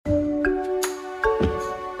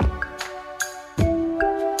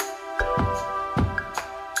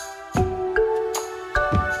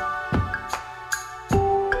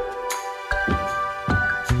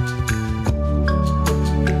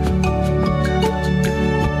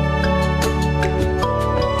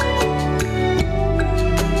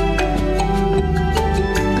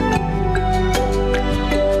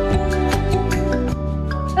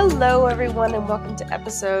everyone, and welcome to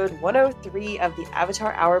episode 103 of the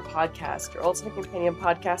Avatar Hour podcast, your ultimate companion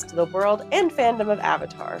podcast to the world and fandom of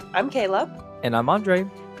Avatar. I'm Kayla. And I'm Andre.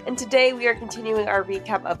 And today we are continuing our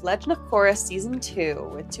recap of Legend of Korra Season 2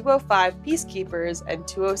 with 205 Peacekeepers and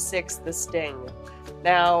 206 The Sting.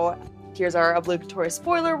 Now, here's our obligatory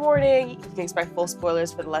spoiler warning. You can expect full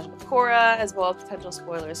spoilers for The Legend of Korra, as well as potential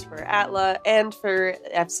spoilers for Atla and for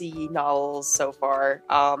FCE novels so far.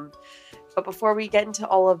 But before we get into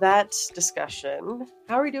all of that discussion,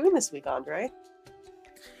 how are we doing this week, Andre?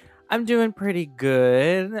 I'm doing pretty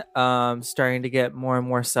good. Starting to get more and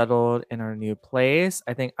more settled in our new place.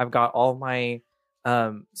 I think I've got all my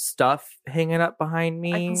stuff hanging up behind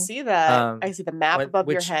me. I can see that. I see the map above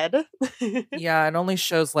your head. Yeah, it only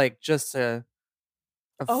shows like just a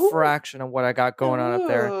fraction of what I got going on up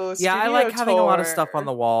there. Yeah, I like having a lot of stuff on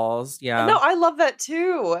the walls. Yeah. No, I love that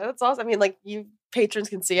too. That's awesome. I mean, like, you patrons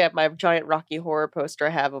can see my giant Rocky Horror poster I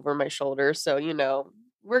have over my shoulder, so you know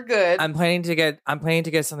we're good. I'm planning to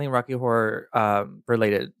get something Rocky Horror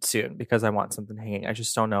related soon because I want something hanging. I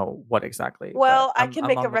just don't know what exactly. Well, I can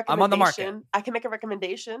make a recommendation. I'm on the market. I can make a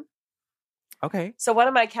recommendation. Okay. So one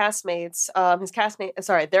of my castmates,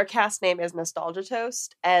 their cast name is Nostalgia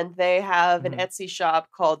Toast, and they have an Etsy shop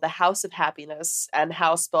called The House of Happiness, and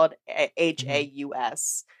house spelled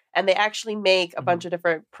Haus. And they actually make a bunch of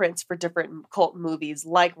different prints for different cult movies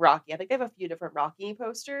like Rocky. I think they have a few different Rocky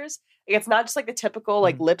posters. Like, it's not just like the typical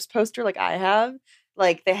like Lips poster like I have.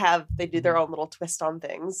 Like they do their own little twist on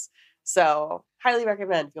things. So highly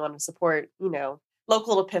recommend if you want to support,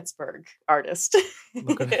 local to Pittsburgh artist.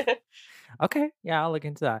 Okay. Yeah, I'll look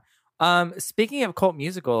into that. Speaking of cult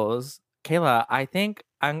musicals, Kayla, I think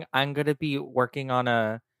I'm gonna be working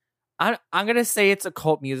on I'm gonna say it's a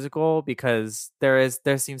cult musical because there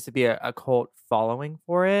seems to be a cult following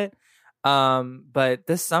for it. But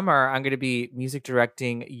this summer I'm gonna be music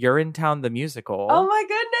directing Urinetown the musical. Oh my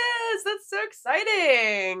goodness, that's so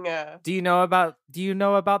exciting! Do you know about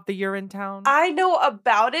the Urinetown? I know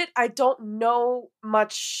about it. I don't know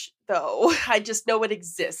much though. I just know it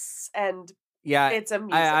exists, and it's a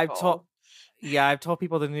musical. I've told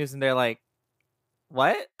people the news, and they're like,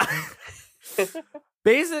 "What?"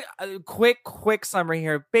 Quick summary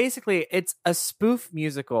here. Basically, it's a spoof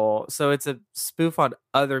musical, so it's a spoof on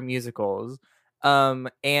other musicals.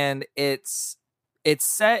 And it's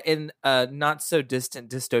set in a not so distant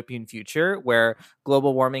dystopian future where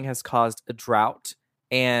global warming has caused a drought,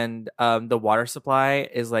 and the water supply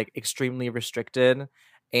is like extremely restricted,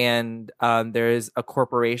 and there is a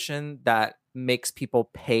corporation that makes people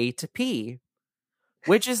pay to pee,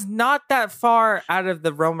 which is not that far out of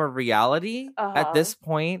the realm of reality at this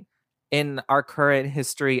point in our current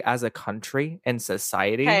history as a country and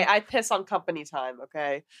society. Hey, I piss on company time,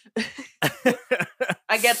 okay?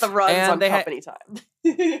 I get the runs on company time.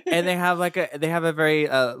 And they have a very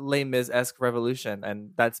Les Mis-esque revolution, and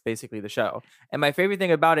that's basically the show. And my favorite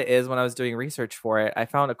thing about it is when I was doing research for it, I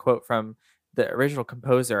found a quote from the original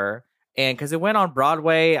composer, and because it went on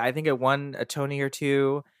Broadway, I think it won a Tony or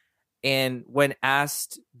two. And when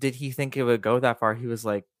asked, did he think it would go that far? He was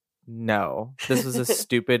like, no, this was a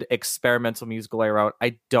stupid experimental musical I wrote.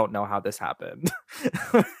 I don't know how this happened,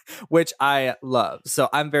 which I love. So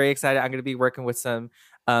I'm very excited. I'm going to be working with some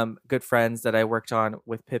good friends that I worked on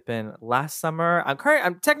with Pippin last summer.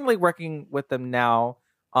 I'm technically working with them now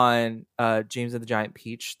on James and the Giant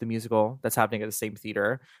Peach, the musical that's happening at the same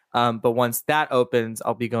theater. But once that opens,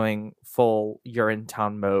 I'll be going full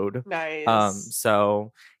Urinetown mode. Nice.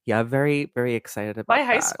 So yeah, very, very excited about that. My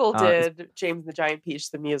high school did James and the Giant Peach,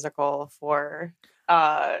 the musical, for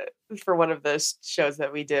one of those shows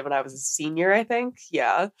that we did when I was a senior, I think.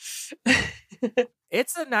 Yeah.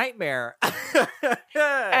 It's a nightmare.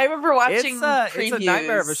 I remember watching previews. It's a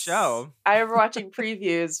nightmare of a show. I remember watching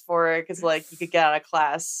previews for it because, like, you could get out of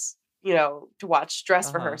class, to watch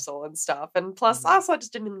dress rehearsal and stuff. And plus, also, I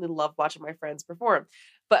just didn't really love watching my friends perform.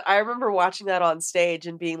 But I remember watching that on stage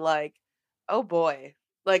and being like, oh boy.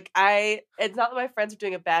 Like, it's not that my friends were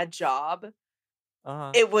doing a bad job.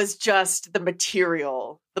 It was just the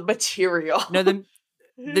material. No, the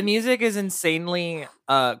music is insanely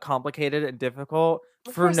complicated and difficult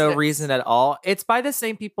for no reason at all. It's by the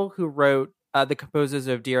same people who wrote the composers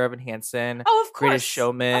of Dear Evan Hansen, oh, of course, Greatest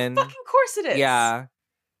Showman. Of fucking course it is. Yeah,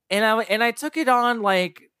 and I took it on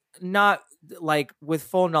like not like with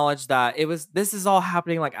full knowledge that this is all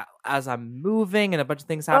happening like as I'm moving and a bunch of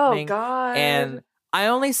things happening. Oh God. And I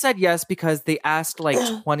only said yes because they asked like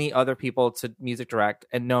 20 other people to music direct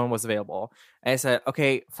and no one was available. And I said,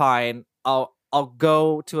 okay, fine. I'll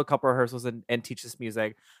go to a couple rehearsals and teach this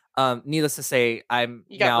music. Needless to say, I'm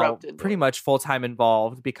now pretty much full-time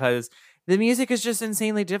involved because the music is just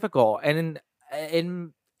insanely difficult, and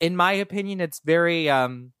in my opinion, it's very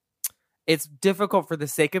it's difficult for the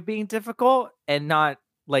sake of being difficult, and not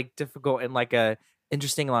like difficult in like a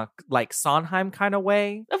interesting like Sondheim kind of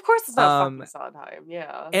way. Of course, it's not Um, fucking Sondheim.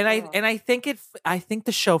 Yeah. and I think I think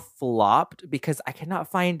the show flopped because I cannot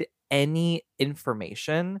find any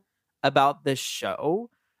information about this show.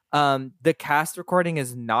 The cast recording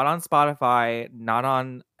is not on Spotify, not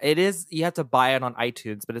on it is you have to buy it on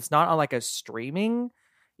iTunes, but it's not on like a streaming.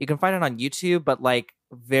 You can find it on YouTube, but like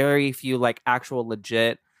very few like actual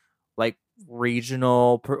legit like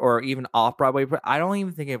regional or even off Broadway. I don't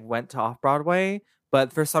even think it went to off Broadway,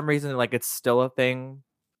 but for some reason, like it's still a thing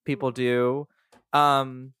people do.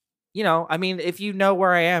 Um, I mean, if you know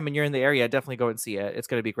where I am and you're in the area, definitely go and see it. It's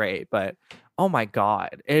gonna be great. But oh my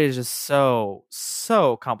god, it is just so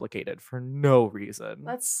complicated for no reason.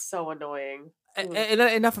 That's so annoying.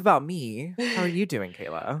 Enough about me. How are you doing,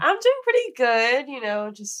 Kayla? I'm doing pretty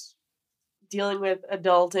good, just dealing with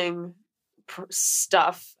adulting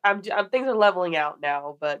stuff. Things are leveling out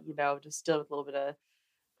now, but just still with a little bit of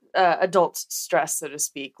adult stress, so to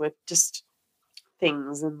speak, with just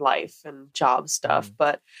things in life and job stuff.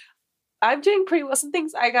 But I'm doing pretty well. Some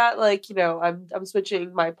things I got, like, I'm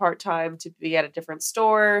switching my part-time to be at a different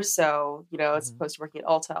store. So, as opposed to working at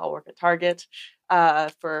Ulta, I'll work at Target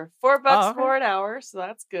for $4 more an hour. So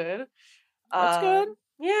that's good. That's good.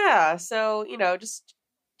 Yeah. So, just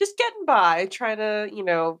getting by, trying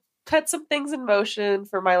to, put some things in motion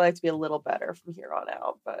for my life to be a little better from here on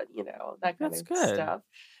out. But, that kind of stuff.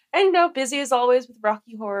 And, busy as always with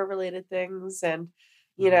Rocky Horror related things. And,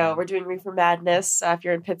 we're doing Reefer Madness. If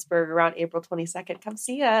you're in Pittsburgh around April 22nd, come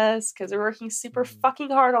see us because we're working super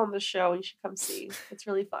fucking hard on the show. You should come see. It's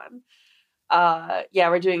really fun.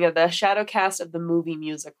 We're doing the shadow cast of the movie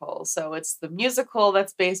musical. So it's the musical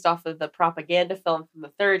that's based off of the propaganda film from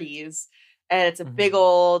the 30s. And it's a big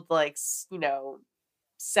old, like,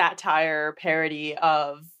 satire parody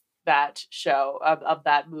of that show, of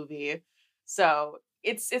that movie. So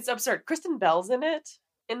it's absurd. Kristen Bell's in it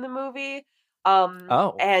in the movie.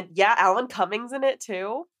 And yeah, Alan Cumming's in it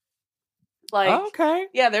too. Like, okay.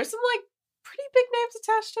 Yeah, there's some like pretty big names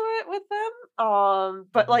attached to it with them.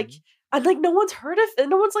 But like, and like no one's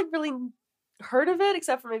like really heard of it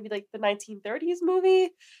except for maybe like the 1930s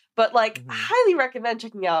movie. But like, I highly recommend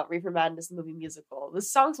checking out Reefer Madness the movie musical. The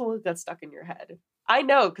songs will get stuck in your head. I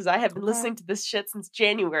know, because I have been listening to this shit since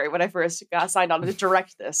January when I first got signed on to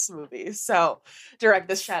direct this movie. So, direct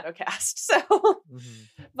this Shadowcast. So,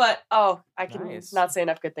 but I can not say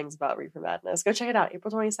enough good things about Reefer Madness. Go check it out,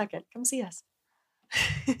 April 22nd. Come see us.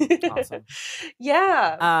 Awesome.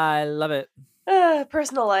 Yeah. I love it.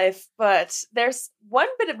 Personal life, but there's one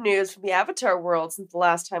bit of news from the Avatar world since the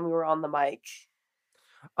last time we were on the mic.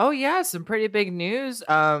 Oh yeah, some pretty big news.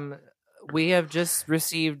 We have just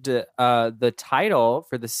received the title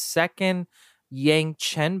for the second Yang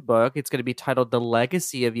Chen book. It's going to be titled The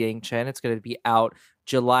Legacy of Yang Chen. It's going to be out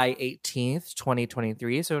July 18th,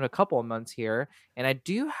 2023. So in a couple of months here. And I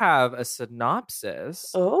do have a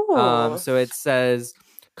synopsis. Oh. So it says,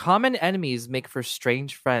 common enemies make for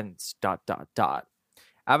strange friends, ...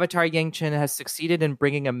 Avatar Yang Chen has succeeded in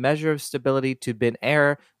bringing a measure of stability to Bin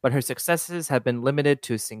Air, but her successes have been limited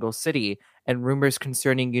to a single city, and rumors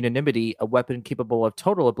concerning unanimity, a weapon capable of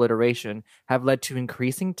total obliteration, have led to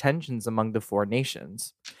increasing tensions among the four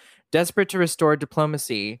nations. Desperate to restore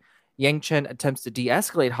diplomacy, Yang Chen attempts to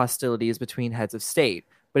de-escalate hostilities between heads of state,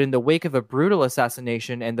 but in the wake of a brutal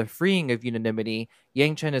assassination and the freeing of unanimity,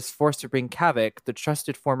 Yang Chen is forced to bring Kavik, the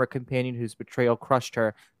trusted former companion whose betrayal crushed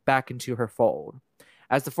her, back into her fold.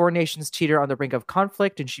 As the four nations teeter on the brink of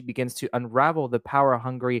conflict and she begins to unravel the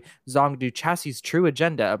power-hungry Zongdu Chassis's true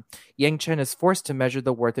agenda, Yang Chen is forced to measure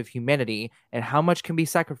the worth of humanity and how much can be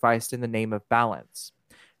sacrificed in the name of balance.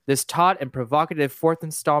 This taut and provocative fourth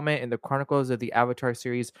installment in the Chronicles of the Avatar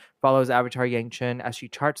series follows Avatar Yang Chen as she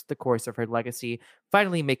charts the course of her legacy,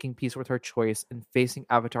 finally making peace with her choice and facing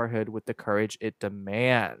Avatarhood with the courage it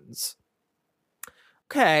demands.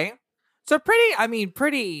 Okay. So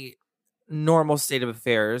pretty normal state of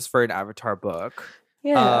affairs for an Avatar book.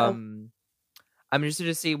 Yeah. I'm interested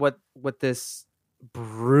to see what this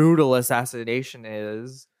brutal assassination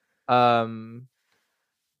is.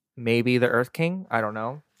 Maybe the Earth King. I don't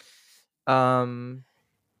know. And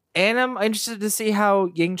I'm interested to see how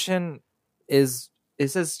Yang Chen is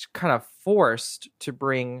just kind of forced to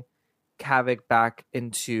bring Kavik back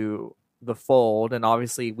into the fold. And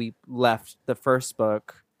obviously, we left the first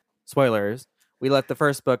book. Spoilers. We left the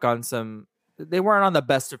first book on they weren't on the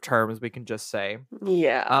best of terms, we can just say.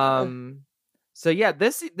 Yeah. So yeah,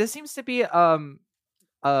 this seems to be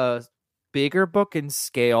a bigger book in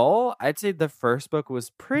scale. I'd say the first book was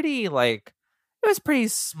pretty like it was pretty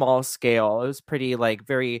small scale. It was pretty like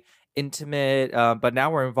very intimate. But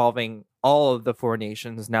now we're involving all of the four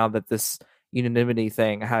nations now that this unanimity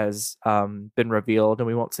thing has been revealed, and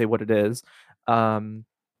we won't say what it is.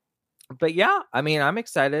 But yeah, I mean, I'm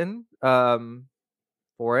excited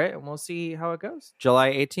for it, and we'll see how it goes.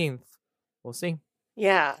 July 18th. We'll see.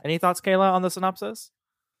 Yeah. Any thoughts, Kayla, on the synopsis?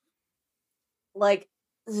 Like,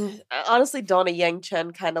 honestly, Donna Yang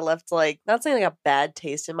Chen kind of left, like, not saying like a bad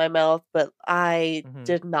taste in my mouth, but I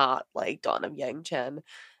did not like Donna Yang Chen.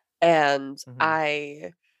 And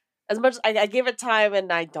I, as much as I gave it time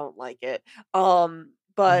and I don't like it.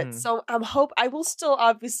 But so I will still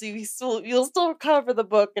obviously you'll still cover the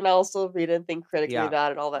book and I'll still read it and think critically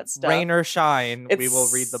about it, all that stuff. Rain or shine, we will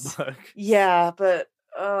read the book. Yeah, but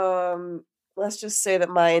let's just say that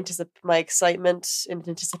my excitement and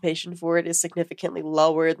anticipation for it is significantly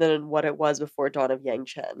lower than what it was before Dawn of Yang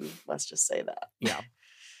Chen. Let's just say that. Yeah.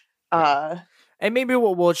 And maybe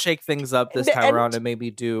we'll shake things up this time around and maybe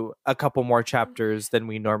do a couple more chapters than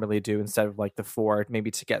we normally do instead of like the 4, maybe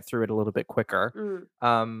to get through it a little bit quicker.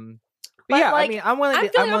 But yeah, like, I mean, I'm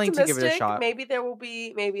willing to give it a shot. Maybe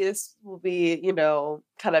this will be, you know,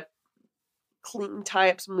 kind of tie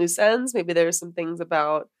up some loose ends. Maybe there's some things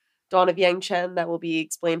about Dawn of Yang Chen that will be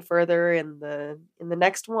explained further in the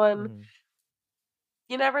next one.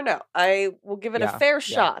 You never know. I will give it a fair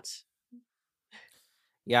shot.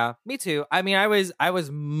 Yeah, me too. I mean, I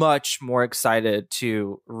was much more excited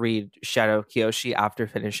to read Shadow of Kyoshi after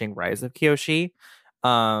finishing Rise of Kyoshi.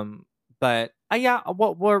 But yeah,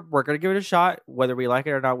 we're gonna give it a shot. Whether we like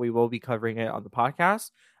it or not, we will be covering it on the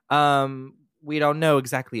podcast. We don't know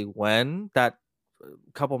exactly when. That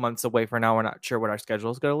a couple months away for now. We're not sure what our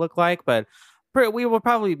schedule is going to look like, but we will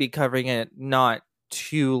probably be covering it not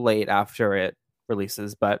too late after it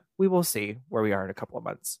releases. But we will see where we are in a couple of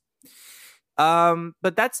months.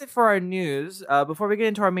 But that's it for our news. Before we get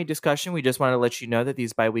into our main discussion, we just want to let you know that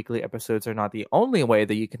these bi-weekly episodes are not the only way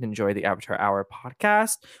that you can enjoy the Avatar Hour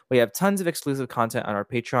podcast. We have tons of exclusive content on our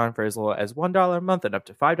Patreon for as little as $1 a month and up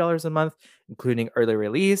to $5 a month, including early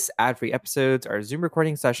release, ad-free episodes, our Zoom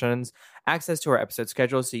recording sessions, access to our episode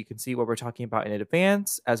schedule so you can see what we're talking about in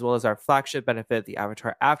advance, as well as our flagship benefit, the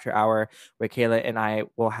Avatar After Hour, where Kayla and I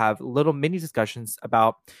will have little mini discussions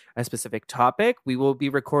about a specific topic. We will be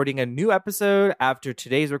recording a new episode after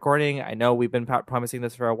today's recording. I know we've been promising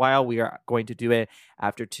this for a while. We are going to do it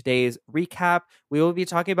after today's recap. We will be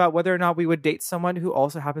talking about whether or not we would date someone who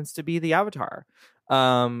also happens to be the Avatar.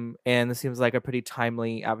 And this seems like a pretty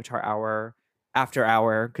timely Avatar Hour after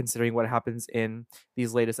hour, considering what happens in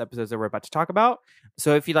these latest episodes that we're about to talk about.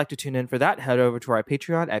 So if you'd like to tune in for that, head over to our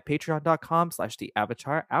Patreon at patreon.com/the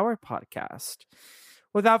Avatar Hour podcast.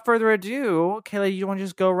 Without further ado, Kayla, you want to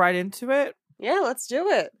just go right into it? Yeah, let's do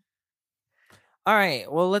it. All right.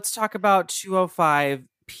 Well, let's talk about 205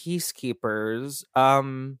 Peacekeepers.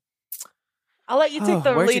 I'll let you take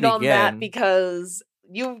the lead on that because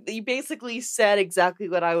you basically said exactly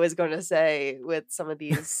what I was going to say with some of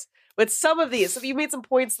these. So you made some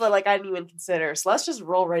points that like I didn't even consider. So let's just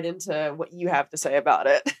roll right into what you have to say about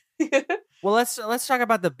it. Well, let's talk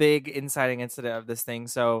about the big inciting incident of this thing.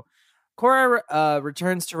 So Korra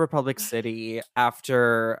returns to Republic City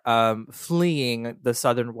after fleeing the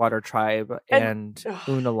Southern Water Tribe and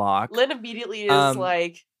Unalaq. Lynn immediately is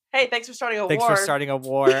like, "Hey, thanks for starting a war." Thanks for starting a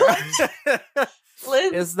war.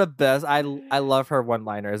 Lynn is the best. I love her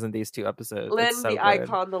one-liners in these two episodes. Lynn, so the good.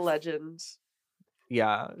 icon, the legend.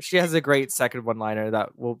 Yeah, she has a great second one-liner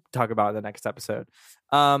that we'll talk about in the next episode.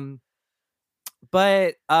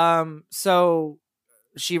 So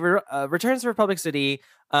she returns to Republic City.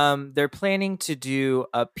 They're planning to do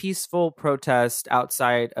a peaceful protest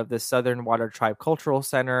outside of the Southern Water Tribe Cultural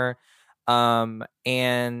Center.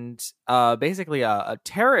 And basically a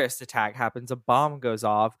terrorist attack happens. A bomb goes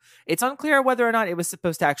off. It's unclear whether or not it was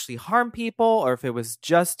supposed to actually harm people or if it was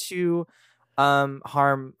just to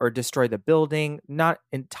harm or destroy the building. Not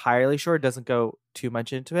entirely sure. It doesn't go too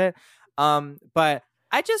much into it. But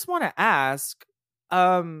I just want to ask,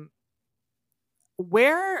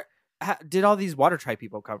 where did all these Water Tribe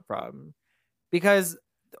people come from? Because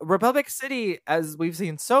Republic City, as we've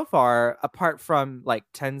seen so far, apart from like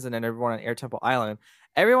Tenzin and everyone on Air Temple Island,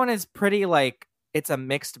 everyone is pretty like, it's a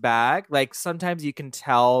mixed bag. Like sometimes you can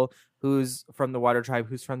tell who's from the Water Tribe,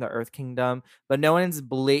 who's from the Earth Kingdom, but no one's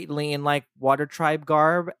blatantly in like Water Tribe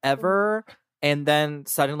garb ever. And then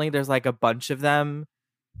suddenly there's like a bunch of them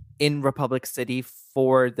in Republic City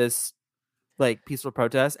for this like peaceful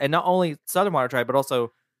protest. And not only Southern Water Tribe, but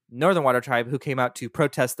also Northern Water Tribe, who came out to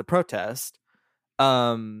protest the protest.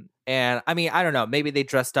 And And I mean, I don't know, maybe they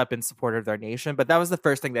dressed up in support of their nation, but that was the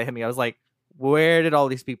first thing that hit me. I was like, where did all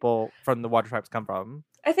these people from the water tribes come from?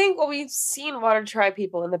 I think we've seen Water Tribe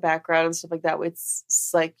people in the background and stuff like that.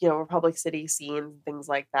 It's like, Republic City scenes, things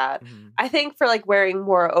like that. Mm-hmm. I think for like wearing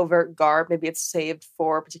more overt garb, maybe it's saved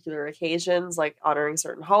for particular occasions, like honoring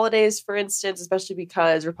certain holidays, for instance, especially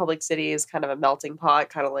because Republic City is kind of a melting pot,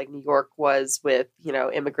 kind of like New York was with,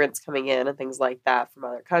 immigrants coming in and things like that from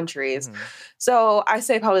other countries. Mm-hmm. So I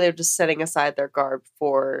say probably they're just setting aside their garb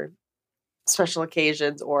for special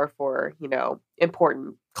occasions or for,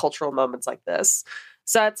 important cultural moments like this.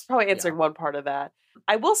 So that's probably answering one part of that.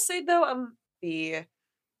 I will say, though, the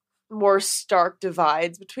more stark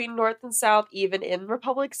divides between North and South, even in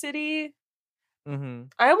Republic City, Mm-hmm.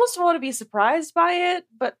 I almost want to be surprised by it,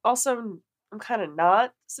 but also I'm kind of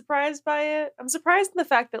not surprised by it. I'm surprised in the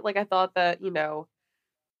fact that, like, I thought that,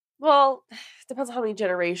 well, it depends on how many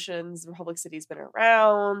generations Republic City's been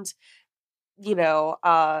around,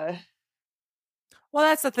 Well,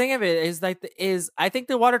 that's the thing of it is I think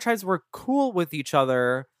the water tribes were cool with each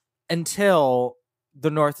other until the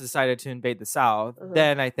North decided to invade the South.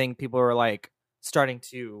 Then I think people were like starting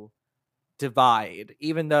to divide,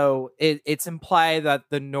 even though it's implied that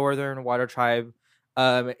the Northern water tribe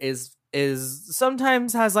is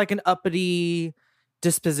sometimes has like an uppity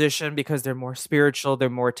disposition because they're more spiritual, they're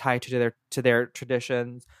more tied to their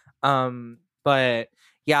traditions. But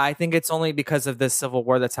yeah, I think it's only because of this civil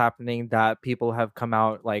war that's happening that people have come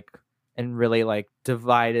out like and really like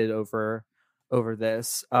divided over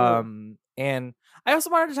this. And I also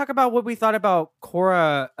wanted to talk about what we thought about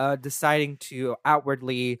Korra deciding to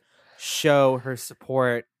outwardly show her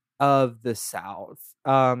support of the South.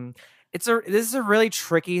 This is a really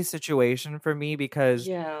tricky situation for me because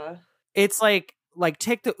it's like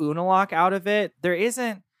take the Unalaq out of it. There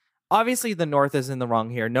isn't obviously the North is in the wrong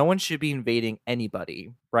here. No one should be invading anybody,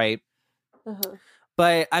 right?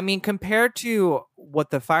 But I mean, compared to what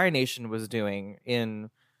the Fire Nation was doing in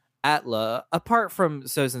Atla, apart from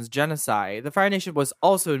Sozin's genocide, the Fire Nation was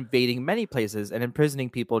also invading many places and imprisoning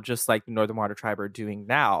people just like the Northern Water Tribe are doing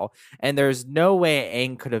now. And there's no way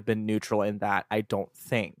Aang could have been neutral in that, I don't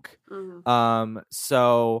think.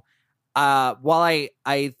 So while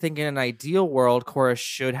I think in an ideal world, Korra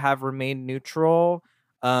should have remained neutral,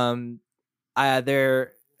 this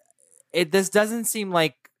doesn't seem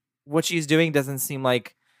like what she's doing doesn't seem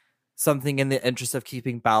like something in the interest of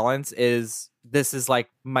keeping balance. This is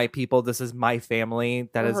like my people, this is my family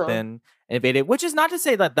that has been invaded, which is not to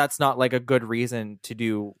say that that's not like a good reason to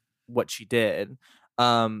do what she did.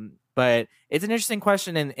 But it's an interesting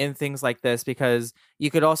question in things like this, because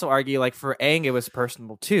you could also argue like for Aang it was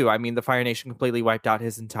personal too. I mean, the Fire Nation completely wiped out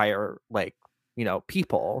his entire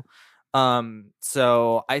people.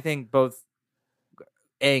 So I think both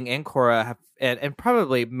Aang and Korra have, and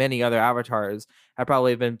probably many other avatars have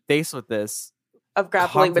probably been faced with this of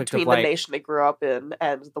grappling between the nation they grew up in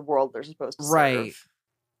and the world they're supposed to serve.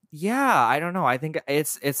 Yeah, I don't know. I think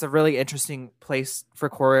it's a really interesting place for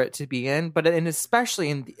Korra to be in, but especially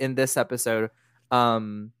in this episode,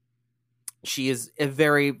 she is a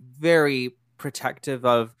very, very protective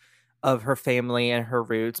of her family and her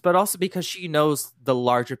roots, but also because she knows the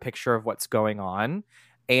larger picture of what's going on.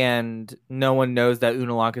 And no one knows that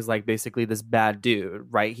Unalaq is like basically this bad dude,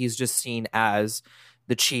 right? He's just seen as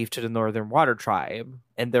the chief to the Northern Water Tribe,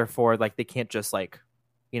 and therefore like they can't just like,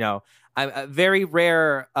 I'm a very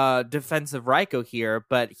rare defense of Raiko here,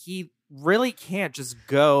 but he really can't just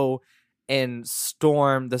go and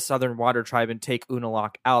storm the Southern Water Tribe and take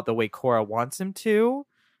Unalaq out the way Korra wants him to.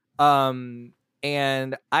 And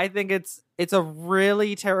I think it's a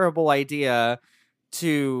really terrible idea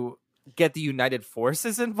to get the United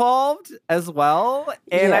Forces involved as well.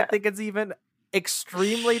 And I think it's even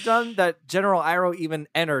extremely dumb that General Iroh even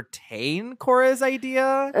entertained Korra's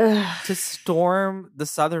idea to storm the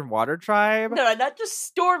Southern Water Tribe. No, not just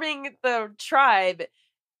storming the tribe.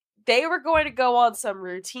 They were going to go on some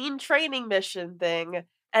routine training mission thing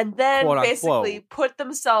and then Quote, basically unquote. put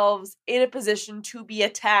themselves in a position to be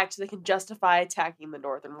attacked so they can justify attacking the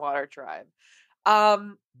Northern Water Tribe.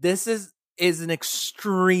 This is an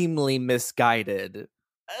extremely misguided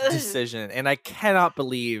decision, and I cannot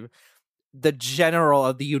believe the general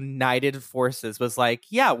of the United Forces was like,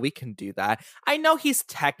 yeah, we can do that. I know he's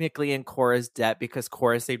technically in Korra's debt because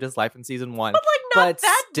Korra saved his life in season 1. But not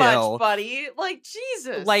that still, much, buddy. Like,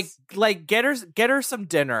 Jesus. Like get her some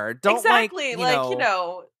dinner. Don't exactly.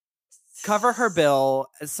 cover her bill,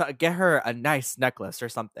 get her a nice necklace or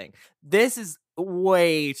something. This is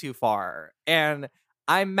way too far. And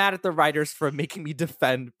I'm mad at the writers for making me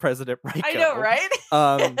defend President Raiko. I know, right?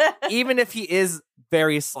 Even if he is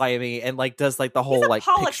very slimy and like does like the He's whole a like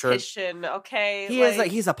picture. politician, okay? He is like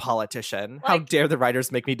he's a politician. How like- dare the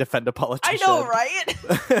writers make me defend a I politician? know, right?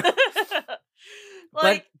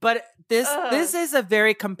 Like, but this is a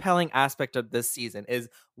very compelling aspect of this season is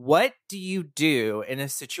what do you do in a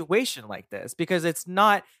situation like this? Because it's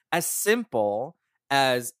not as simple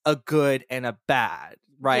as a good and a bad,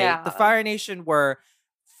 right? Yeah. The Fire Nation were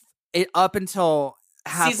up until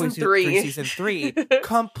halfway through season 3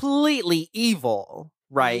 completely evil,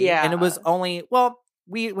 right? Yeah. And it was only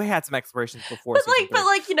we had some explorations before, but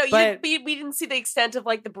like you know, we didn't see the extent of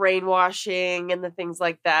like the brainwashing and the things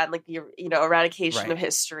like that, and like the eradication of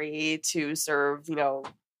history to serve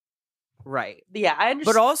right. Yeah, I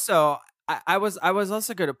understand. But also, I was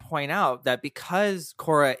also going to point out that because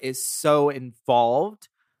Korra is so involved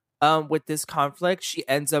with this conflict, she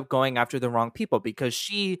ends up going after the wrong people because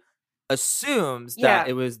she assumes that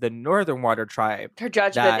it was the Northern Water Tribe. Her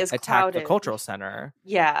judgment that is attacked clouded. the cultural center.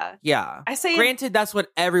 Yeah. I say, granted, that's what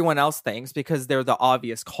everyone else thinks because they're the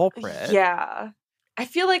obvious culprit. Yeah. I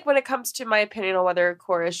feel like when it comes to my opinion on whether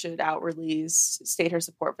Korra should outwardly state her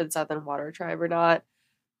support for the Southern Water Tribe or not,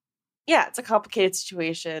 yeah, it's a complicated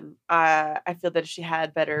situation. I feel that if she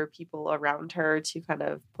had better people around her to kind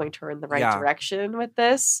of point her in the right direction with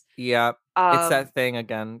this. Yeah. It's that thing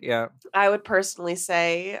again. Yeah. I would personally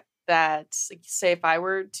say that, say, if I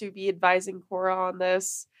were to be advising Korra on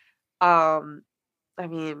this, I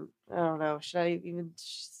mean, I don't know. Should I even?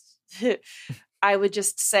 I would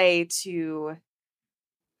just say to,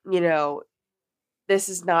 this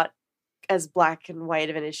is not as black and white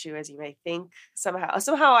of an issue as you may think.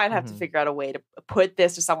 Somehow I'd have to figure out a way to put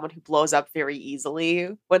this to someone who blows up very easily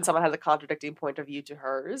when someone has a contradicting point of view to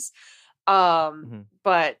hers.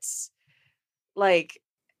 But like,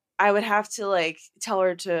 I would have to like tell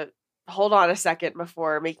her to hold on a second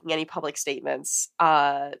before making any public statements.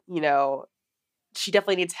 She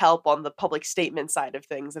definitely needs help on the public statement side of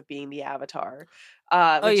things of being the Avatar.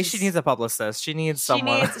 She needs a publicist. She needs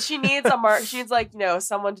someone. She needs she needs like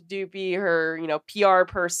someone to be her PR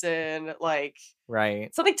person. Like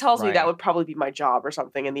something tells me that would probably be my job or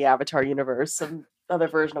something in the Avatar universe. Some other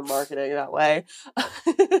version of marketing that way.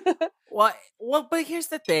 well, but here's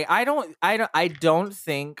the thing. I don't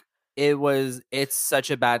think it's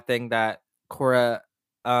such a bad thing that Korra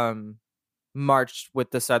marched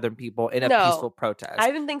with the Southern people in a peaceful protest.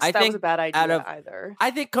 I didn't think that was a bad idea either.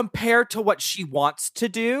 I think compared to what she wants to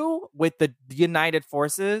do with the United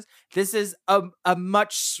Forces, this is a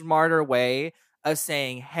much smarter way of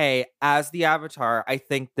saying, hey, as the Avatar, I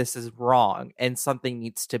think this is wrong and something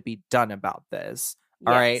needs to be done about this.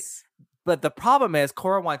 All right. But the problem is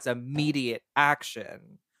Korra wants immediate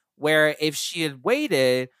action, where if she had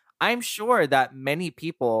waited, I'm sure that many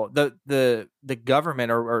people, the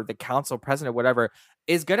government or the council president, whatever,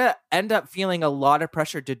 is going to end up feeling a lot of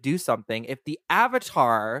pressure to do something. If the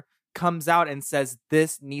Avatar comes out and says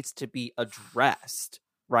this needs to be addressed,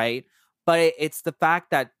 right? But it's the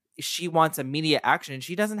fact that she wants immediate action.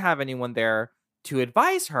 She doesn't have anyone there to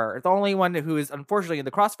advise her. The only one who is unfortunately in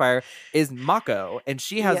the crossfire is Mako. And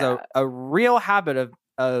she has a real habit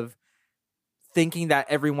of thinking that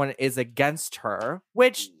everyone is against her,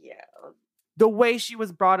 which the way she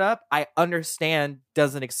was brought up, I understand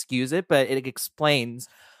doesn't excuse it, but it explains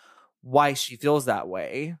why she feels that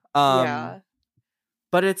way. But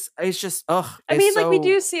it's just, I mean, like, we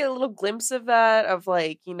do see a little glimpse of that, of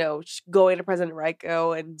like, going to President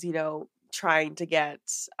Raiko and, trying to get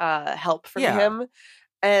help from him.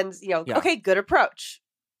 And, okay, good approach.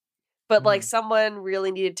 But like someone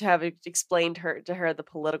really needed to have explained to her the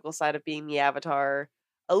political side of being the Avatar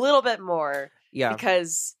a little bit more. Yeah.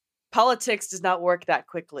 Because politics does not work that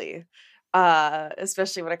quickly.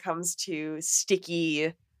 Especially when it comes to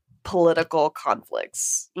sticky political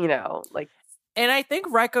conflicts, like. And I think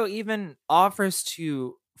Raiko even offers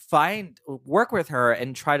to work with her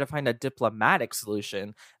and try to find a diplomatic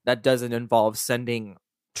solution that doesn't involve sending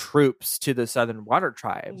troops to the Southern Water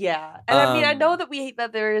Tribe. Yeah. And I mean, I know that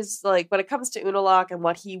there is, like, when it comes to Unalaq and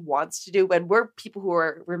what he wants to do, and we're people who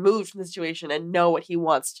are removed from the situation and know what he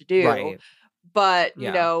wants to do. Right. But,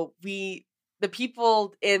 the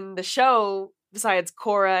people in the show, besides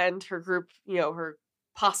Korra and her group, her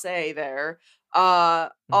posse there,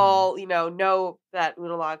 all, know that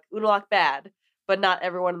Unalaq bad, but not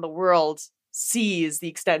everyone in the world sees the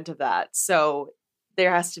extent of that. So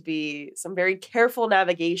there has to be some very careful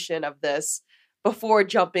navigation of this before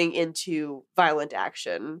jumping into violent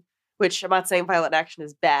action, which I'm not saying violent action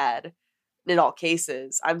is bad in all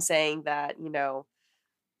cases. I'm saying that,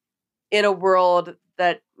 in a world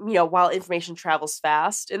that, while information travels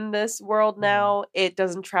fast in this world now, it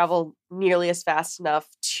doesn't travel nearly as fast enough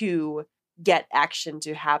to get action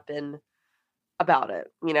to happen about it.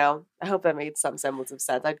 You know, I hope that made some semblance of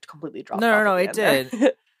sense. I completely dropped off. No, it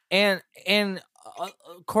did. and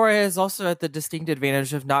Korra is also at the distinct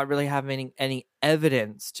advantage of not really having any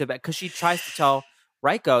evidence to back, because she tries to tell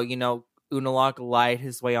Raiko, you know, Unalaq lied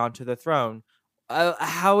his way onto the throne.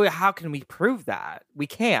 How can we prove that? We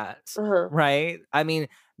can't, right? I mean,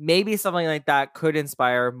 maybe something like that could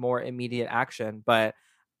inspire more immediate action, but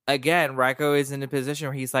again, Raiko is in a position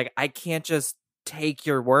where he's like, I can't just take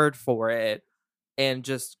your word for it and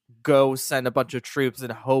just go send a bunch of troops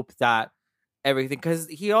and hope that everything, because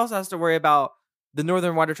he also has to worry about the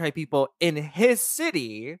Northern Water Tribe people in his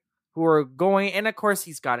city who are going, and of course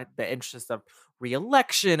he's got the interest of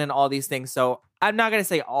re-election and all these things. So I'm not going to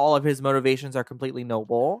say all of his motivations are completely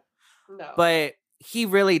noble, but he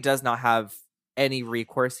really does not have any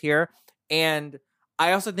recourse here. And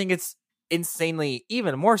I also think it's insanely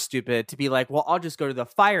even more stupid to be like, well, I'll just go to the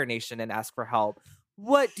Fire Nation and ask for help.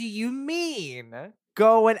 What do you mean?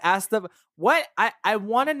 Go and ask them what I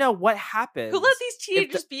want to know what happened. Who let these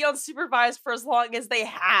teenagers be unsupervised for as long as they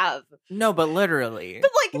have? No, but literally.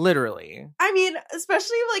 But like literally. I mean,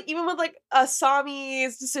 especially like even with like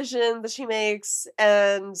Asami's decision that she makes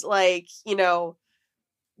and like, you know,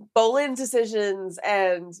 Bolin's decisions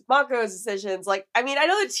and Mako's decisions. Like, I mean, I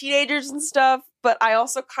know the teenagers and stuff, but I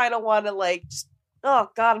also kind of want to like just, oh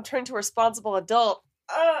god, I'm turning to a responsible adult.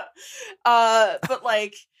 But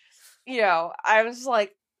like, you know, I was just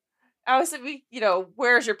like, I was, you know,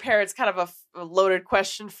 where's your parents? Kind of a loaded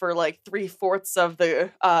question for like 3/4 of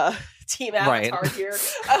the team Avatar here.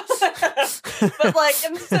 But like,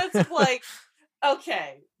 in the sense of like,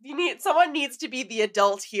 okay, someone needs to be the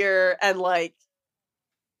adult here, and like,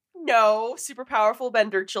 no, super powerful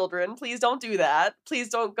Bender children, please don't do that. Please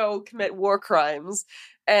don't go commit war crimes,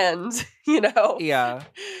 and you know,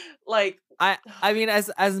 like. I mean,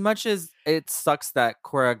 as much as it sucks that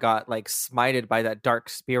Korra got like smited by that dark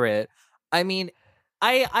spirit, I mean,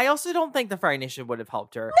 I also don't think the Fire Nation would have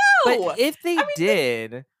helped her. No, but if they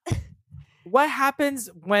did, what happens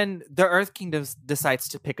when the Earth Kingdom decides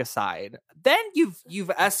to pick a side? Then you've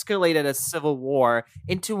escalated a civil war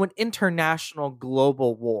into an international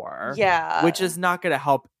global war. Yeah, which is not going to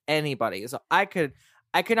help anybody. So I could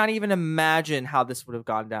not even imagine how this would have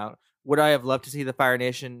gone down. Would I have loved to see the Fire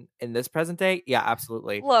Nation in this present day? Yeah,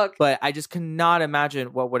 absolutely. Look, but I just cannot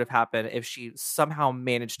imagine what would have happened if she somehow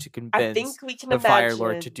managed to convince the Fire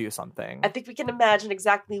Lord to do something. I think we can imagine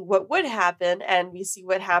exactly what would happen, and we see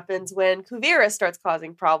what happens when Kuvira starts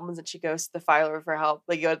causing problems, and she goes to the Fire Lord for help.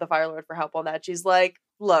 Like, go to the Fire Lord for help on that. She's like,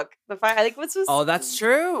 "Look, the Fire." I think what's this? Oh, that's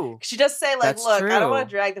true. She does say, like, that's "Look, true. I don't want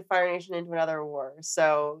to drag the Fire Nation into another war."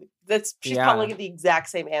 So she's probably get the exact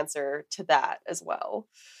same answer to that as well.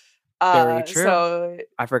 Very true. So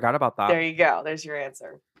I forgot about that. There you go. There's your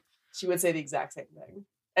answer. She would say the exact same thing.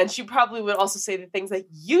 And she probably would also say the things that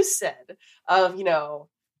you said of, you know,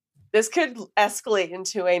 this could escalate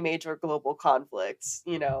into a major global conflict,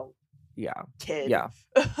 you know. Yeah. Kid. Yeah.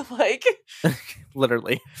 Like.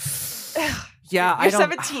 Literally. Yeah, You're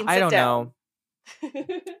 17. I don't know.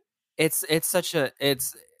 It's such a,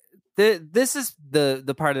 this is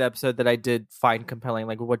the part of the episode that I did find compelling.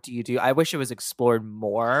 Like, what do you do? I wish it was explored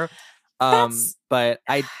more. But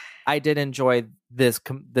I did enjoy this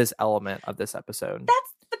element of this episode.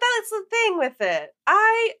 But that's the thing with it.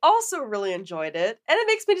 I also really enjoyed it, and it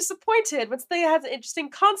makes me disappointed when something that has an interesting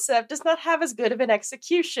concept does not have as good of an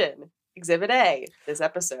execution. Exhibit A, this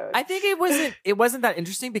episode. I think it wasn't that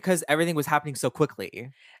interesting because everything was happening so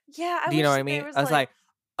quickly. Yeah, do you know what I mean? I was like,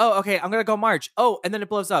 oh, okay, I'm gonna go march. Oh, and then it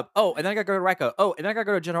blows up. Oh, and then I gotta go to Raiko. Oh, and then I gotta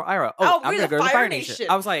go to General Iroh. Oh, I'm gonna go to the Fire Nation.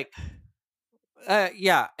 I was like,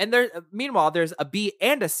 yeah. And meanwhile, there's a B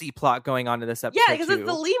and a C plot going on in this episode. Yeah, because it's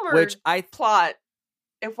the lemur plot,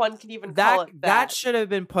 if one can even call it that. That should have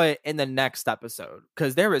been put in the next episode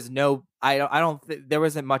because there was no. I don't think there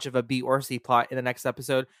wasn't much of a B or C plot in the next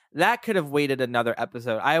episode. That could have waited another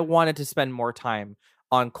episode. I wanted to spend more time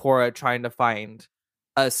on Korra trying to find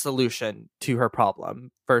a solution to her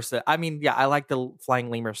problem versus, I mean, yeah, I like the flying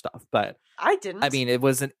lemur stuff, but I didn't. I mean, it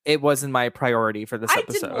wasn't my priority for this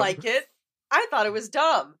episode. I didn't like it. I thought it was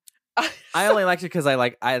dumb. I only liked it because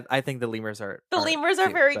I think the lemurs are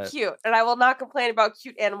cute, very cute, and I will not complain about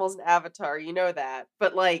cute animals in Avatar. You know that,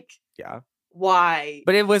 but like, yeah, why?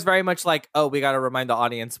 But it was very much like, oh, we got to remind the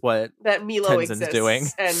audience what that Milo Tenzin's exists doing,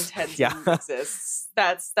 and Tenzin exists.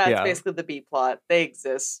 That's basically the B plot. They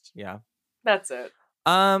exist. Yeah, that's it.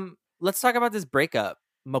 Let's talk about this breakup,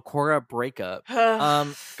 Makora breakup.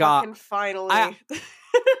 God, finally,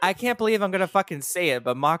 I can't believe I'm gonna fucking say it,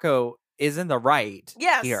 but Mako is in the right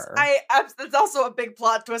here. It's also a big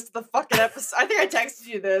plot twist of the fucking episode. I think I texted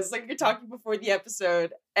you this, like, you're talking before the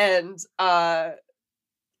episode, and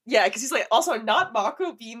yeah, because he's like, also not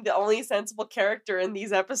Mako being the only sensible character in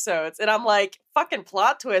these episodes, and I'm like, fucking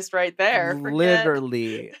plot twist right there.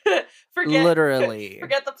 Literally.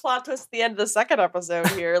 Forget the plot twist at the end of the second episode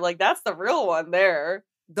here. Like, that's the real one there.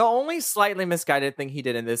 The only slightly misguided thing he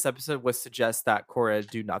did in this episode was suggest that Korra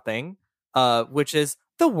do nothing, which is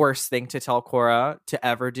the worst thing to tell Korra to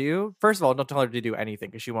ever do. First of all, don't tell her to do anything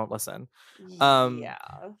because she won't listen. Yeah.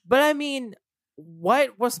 But I mean,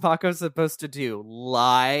 what was Mako supposed to do?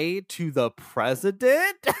 Lie to the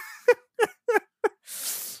president?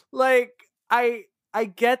 Like, I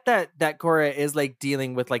get that Korra is like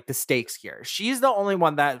dealing with like the stakes here. She's the only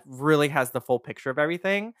one that really has the full picture of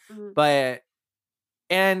everything. But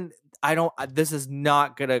this is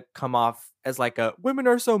not gonna come off as like a women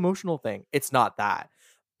are so emotional thing. It's not that.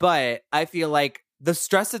 But I feel like the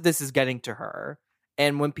stress of this is getting to her.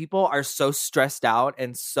 And when people are so stressed out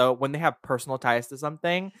and so when they have personal ties to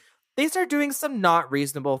something, they start doing some not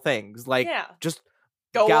reasonable things. Like just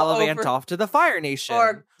go gallivant off to the Fire Nation.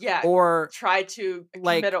 Or try to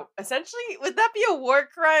commit essentially, would that be a war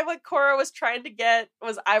crime? What Korra was trying to get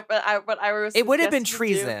what I was. It would have been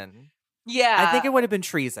treason. Yeah. I think it would have been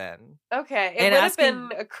treason. Okay. It would have been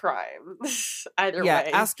a crime. Either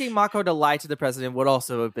way. Asking Mako to lie to the president would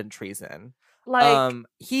also have been treason. Like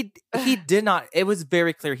he did not, it was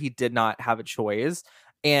very clear he did not have a choice.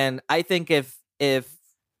 And I think if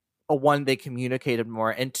one, they communicated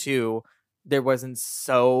more, and two, there wasn't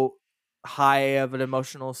so high of an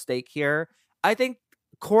emotional stake here, I think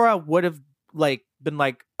Korra would have like been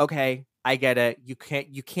like, okay, I get it. You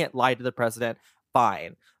can't lie to the president.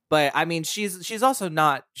 Fine. But I mean, she's also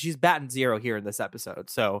not, she's batting zero here in this episode.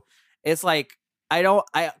 So it's like,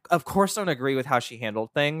 I of course don't agree with how she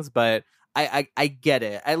handled things, but I get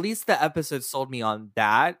it. At least the episode sold me on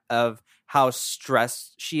that, of how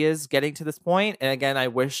stressed she is getting to this point. And again, I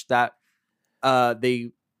wish that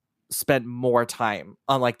they spent more time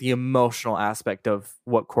on like the emotional aspect of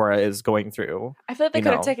what Korra is going through. I feel like they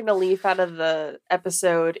could have taken a leaf out of the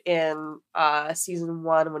episode in season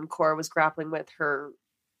 1 when Korra was grappling with her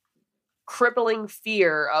crippling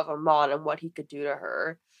fear of Amon and what he could do to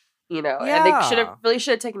her, and they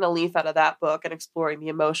should have taken a leaf out of that book and exploring the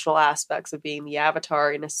emotional aspects of being the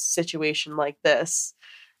Avatar in a situation like this.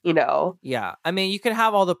 Yeah, I mean, you can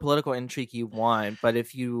have all the political intrigue you want, but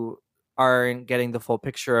if you aren't getting the full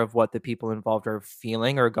picture of what the people involved are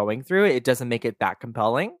feeling or going through, it doesn't make it that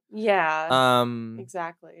compelling. Yeah,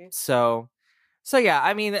 exactly. So yeah,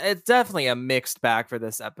 I mean, it's definitely a mixed bag for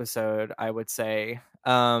this episode, I would say.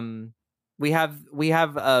 We have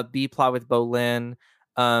a B plot with Bolin,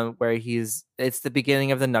 where it's the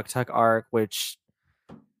beginning of the Nuktuk arc, which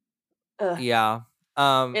my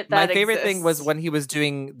favorite thing was when he was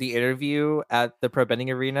doing the interview at the pro bending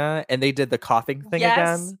arena and they did the coughing thing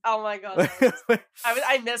again. Oh my god.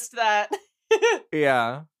 I missed that.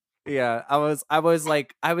 Yeah. I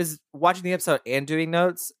was watching the episode and doing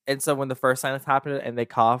notes, and so when the first silence happened and they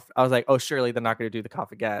coughed, I was like, oh, surely they're not going to do the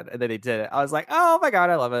cough again, and then they did it. I was like, oh my god,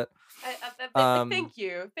 I love it. Thank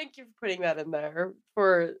you for putting that in there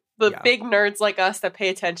for the big nerds like us that pay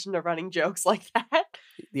attention to running jokes like that.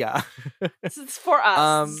 Yeah. It's for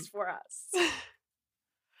us. It's for us.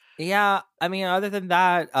 Yeah, I mean, other than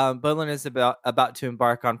that, Bolin is about to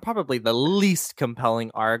embark on probably the least compelling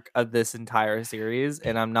arc of this entire series,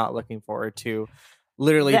 and I'm not looking forward to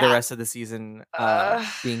literally the rest of the season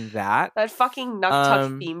being that. That fucking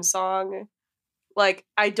Nuktuk theme song. Like,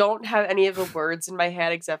 I don't have any of the words in my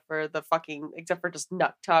head except for just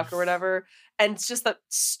Nuktuk or whatever, and it's just that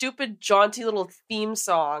stupid, jaunty little theme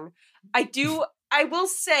song. I will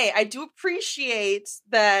say, I do appreciate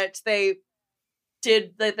that they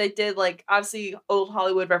did like obviously old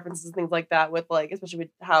Hollywood references and things like that with like, especially with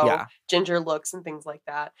how Ginger looks and things like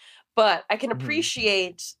that. But I can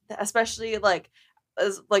appreciate, especially like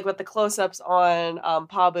with the close-ups on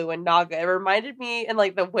Pabu and Naga. It reminded me, and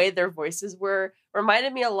like the way their voices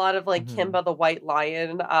reminded me a lot of like Kimba the White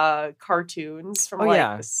Lion cartoons from the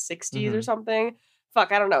 60s or something.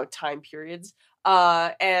 Fuck, I don't know, time periods.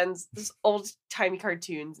 And this old timey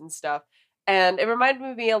cartoons and stuff. And it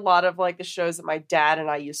reminded me a lot of like the shows that my dad and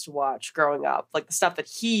I used to watch growing up, like the stuff that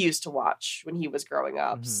he used to watch when he was growing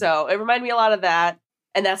up. So it reminded me a lot of that.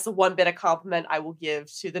 And that's the one bit of compliment I will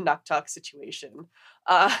give to the Nuktuk situation.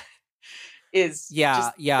 is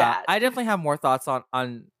just yeah. that. I definitely have more thoughts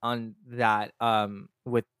on that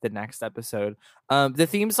with the next episode. The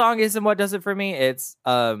theme song isn't what does it for me. It's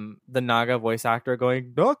the Naga voice actor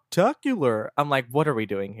going noctacular. I'm like, what are we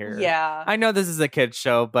doing here? Yeah. I know this is a kid's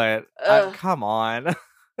show, but come on.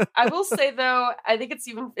 I will say though, I think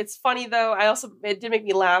it's funny though. It did make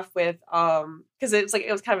me laugh with because it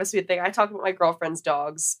was kind of a sweet thing. I talked about my girlfriend's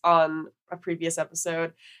dogs on a previous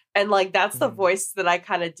episode, and like that's the voice that I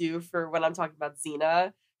kind of do for when I'm talking about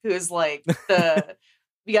Xena, who's like the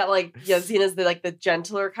we got like Xena's the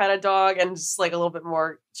gentler kind of dog, and just like a little bit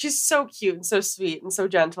more. She's so cute and so sweet and so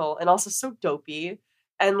gentle, and also so dopey.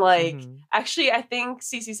 And like actually, I think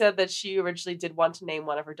Cece said that she originally did want to name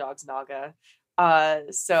one of her dogs Naga.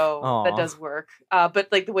 So Aww. that does work. But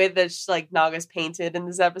like the way that like Naga's painted in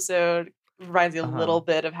this episode reminds me a little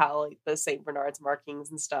bit of how like the Saint Bernard's markings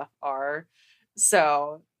and stuff are.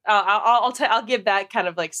 So I'll give that kind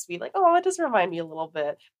of like sweet, like, oh, it does remind me a little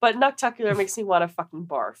bit. But Noctacular makes me want to fucking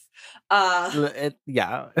barf.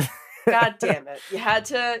 Yeah. God damn it! You had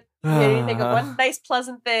to think of one nice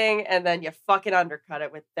pleasant thing, and then you fucking undercut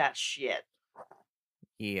it with that shit.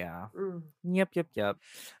 Yeah. Yep.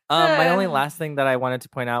 My only last thing that I wanted to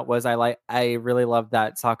point out was I really love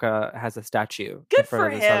that Sokka has a statue in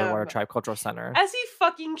front of the Southern Water Tribe Cultural Center. As he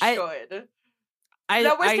fucking should. I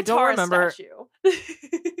don't remember. Statue?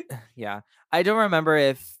 Yeah. I don't remember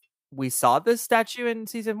if we saw this statue in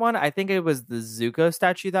season 1. I think it was the Zuko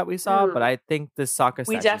statue that we saw, but I think the Sokka statue.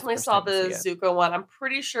 We definitely saw the Zuko one. I'm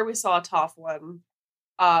pretty sure we saw a Toph one.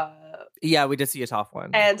 Yeah, we did see a Toph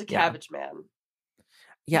one. And a Cabbage Man.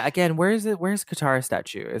 Yeah, again, where's Katara's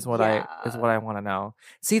statue is what I want to know.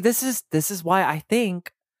 See, this is why I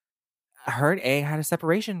think her and Aang had a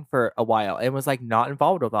separation for a while and was like not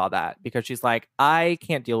involved with all that because she's like, I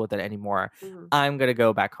can't deal with it anymore. I'm gonna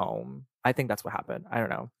go back home. I think that's what happened. I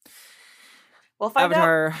don't know. Well,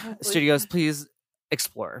 Avatar Studios, please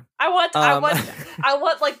explore. I want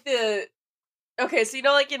like the. Okay, so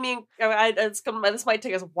like this might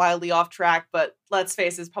take us wildly off track, but let's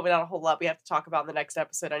face it, it's probably not a whole lot we have to talk about in the next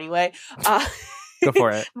episode anyway. Go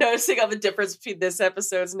for it. Noticing all the difference between this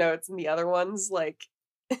episode's notes and the other ones, like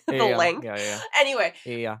the length. Yeah. Anyway.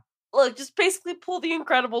 Yeah. Look, just basically pull the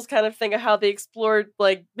Incredibles kind of thing of how they explored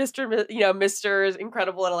like Mr.'s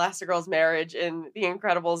Incredible and Elastigirl's marriage in the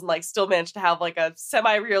Incredibles, and like still managed to have like a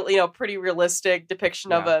semi-real, pretty realistic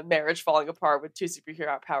depiction of a marriage falling apart with two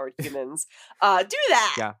superhero powered humans. Do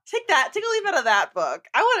that. Yeah. Take a leaf out of that book.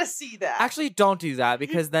 I want to see that. Actually, don't do that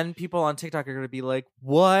because then people on TikTok are going to be like,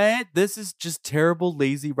 "What? This is just terrible,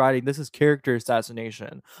 lazy writing. This is character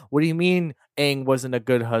assassination. What do you mean Aang wasn't a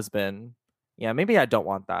good husband?" Yeah, maybe I don't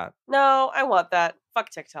want that. No, I want that.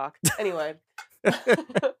 Fuck TikTok. Anyway.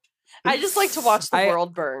 I just like to watch the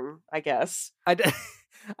world burn, I guess. I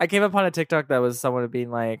came upon a TikTok that was someone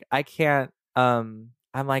being like, I can't, I'm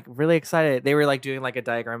like really excited. They were like doing like a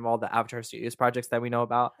diagram of all the Avatar Studios projects that we know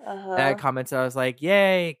about. And I commented, I was like,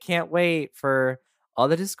 yay, can't wait for all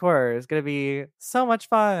the Discord. It's going to be so much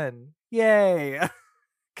fun. Yay.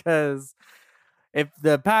 Because if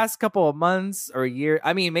the past couple of months or year,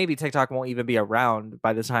 I mean, maybe TikTok won't even be around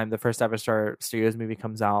by the time the first Avatar Studios movie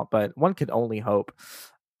comes out, but one could only hope.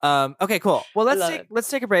 Okay, cool. Well, let's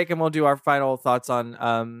take a break and we'll do our final thoughts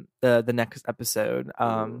on the next episode.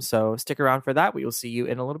 So stick around for that. We will see you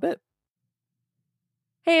in a little bit.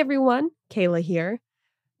 Hey everyone, Kayla here.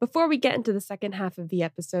 Before we get into the second half of the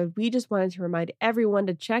episode, we just wanted to remind everyone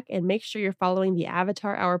to check and make sure you're following the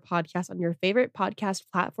Avatar Hour podcast on your favorite podcast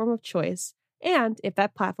platform of choice. And if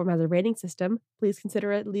that platform has a rating system, please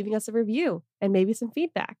consider leaving us a review and maybe some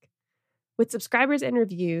feedback. With subscribers and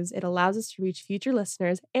reviews, it allows us to reach future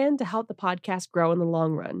listeners and to help the podcast grow in the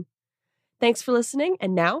long run. Thanks for listening,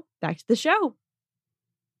 and now back to the show.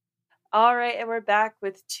 All right, and we're back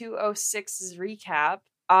with 206's recap.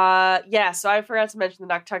 So I forgot to mention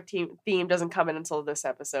the Noctuk theme doesn't come in until this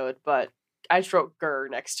episode, but I just wrote Grr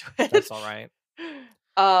next to it. That's all right.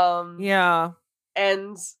 Yeah.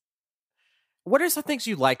 And what are some things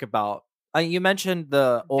you like about? You mentioned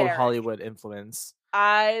the old Varric. Hollywood influence.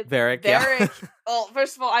 Varric. Yeah. Well,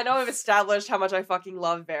 first of all, I know I've established how much I fucking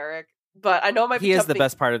love Varric, but I know he is the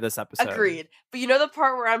best part of this episode. Agreed. But you know the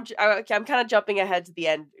part where I'm kind of jumping ahead to the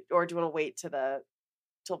end, or do you want to wait till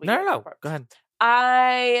we? No. Go ahead.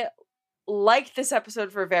 I like this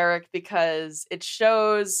episode for Varric because it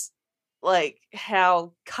shows like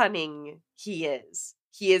how cunning he is.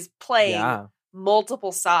 He is playing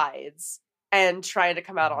multiple sides and trying to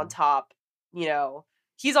come out on top.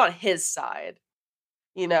 He's on his side.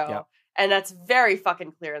 And that's very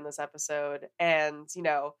fucking clear in this episode. And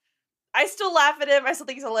I still laugh at him. I still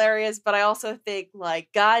think he's hilarious, but I also think, like,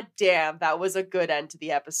 god damn, that was a good end to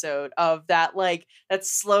the episode of that, like, that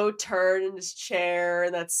slow turn in his chair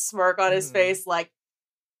and that smirk on his face. Like,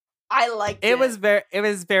 I liked it. It was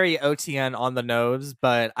very OTN on the nose,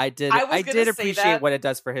 but I did appreciate what it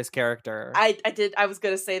does for his character. I did. I was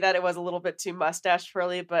gonna say that it was a little bit too mustache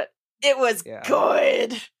twirly, but it was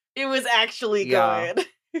good. It was actually good.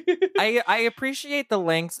 I appreciate the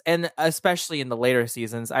lengths, and especially in the later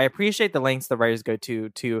seasons, I appreciate the lengths the writers go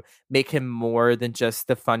to make him more than just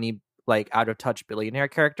the funny, like, out of touch billionaire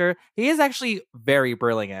character. He is actually very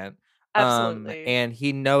brilliant. Absolutely. And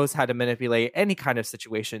he knows how to manipulate any kind of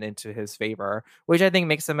situation into his favor, which I think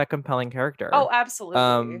makes him a compelling character. Oh,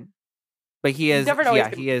 absolutely. But he is,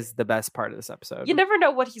 he is the best part of this episode. You never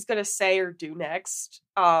know what he's gonna say or do next.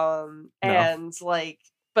 And like,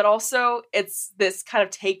 but also it's this kind of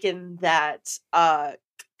taken that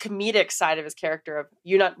comedic side of his character of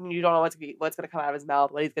you don't know what's gonna come out of his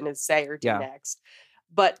mouth, what he's gonna say or do next.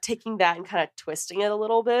 But taking that and kind of twisting it a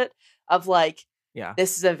little bit of like,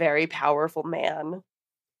 this is a very powerful man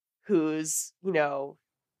who's, you know,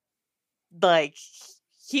 like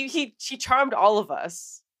he charmed all of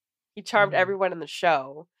us. He charmed everyone in the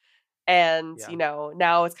show. And, you know,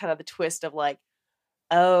 now it's kind of the twist of like,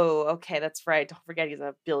 oh, okay, that's right. Don't forget he's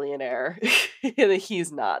a billionaire.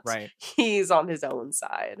 He's not. Right. He's on his own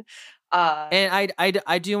side. And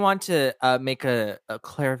I do want to make a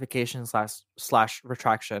clarification slash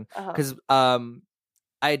retraction. Because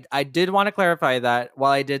I did want to clarify that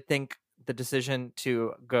while I did think the decision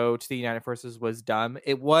to go to the United Forces was dumb,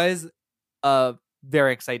 it was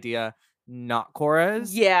Varric's idea, not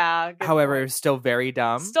Korra's. Yeah. However, it was still very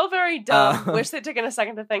dumb. Still very dumb. Wish they'd taken a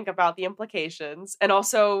second to think about the implications. And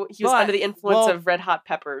also, he was under the influence of red hot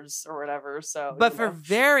peppers or whatever. So, but for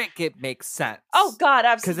Varric, it makes sense. Oh God,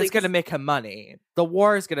 absolutely. Because it's going to make him money. The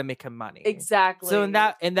war is going to make him money. Exactly. So in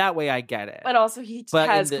that way, I get it. But also, he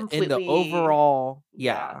has in the overall, he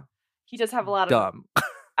does have a lot of dumb,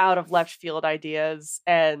 out of left field ideas,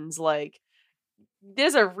 and like,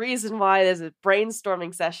 there's a reason why there's a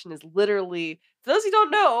brainstorming session is literally, for those who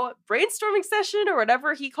don't know, brainstorming session or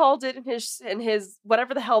whatever he called it in his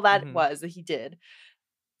whatever the hell that was that he did.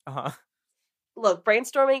 Look,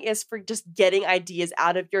 brainstorming is for just getting ideas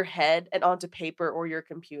out of your head and onto paper or your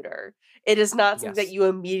computer. It is not something that you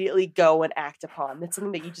immediately go and act upon. It's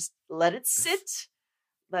something that you just let it sit,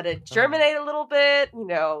 let it germinate a little bit, you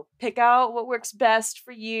know, pick out what works best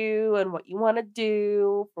for you and what you want to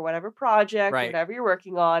do for whatever project, whatever you're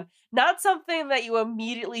working on. Not something that you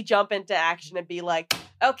immediately jump into action and be like,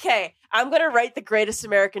 okay, I'm going to write the greatest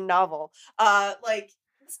American novel. Like,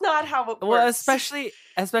 it's not how it works. Well, especially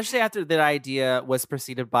after that idea was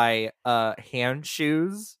preceded by hand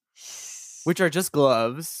shoes, which are just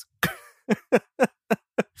gloves.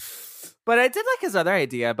 But I did like his other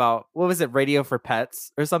idea about, what was it, radio for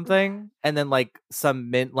pets or something? And then like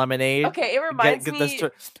some mint lemonade. Okay, it reminds me.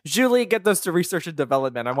 Julie, get those to research and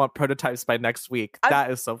development. I want prototypes by next week.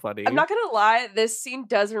 That is so funny. I'm not going to lie. This scene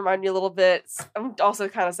does remind me a little bit. I'm also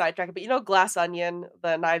kind of sidetracked, but you know Glass Onion,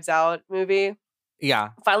 the Knives Out movie? Yeah.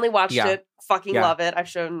 Finally watched it. Fucking love it.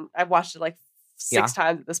 I've watched it like 6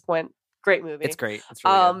 times at this point. Great movie. It's great. It's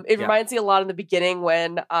really good. It reminds me a lot in the beginning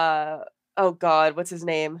when, oh God, what's his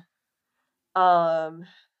name? I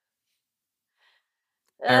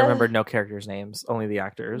remember no characters' names, only the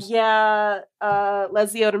actors. Yeah,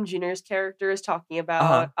 Leslie Odom Jr.'s character is talking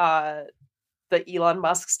about the Elon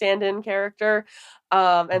Musk stand-in character,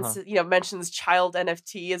 and so, you know, mentions child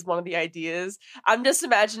NFT as one of the ideas. I'm just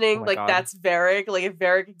imagining that's Varric. Like if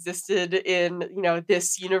Varric existed in, you know,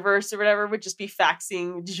 this universe or whatever, would just be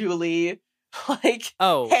faxing Julie like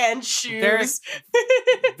hand shoes.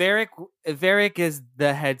 Varric is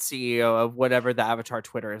the head CEO of whatever the Avatar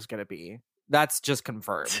Twitter is going to be. That's just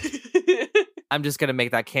confirmed. I'm just going to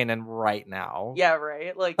make that canon right now. Yeah,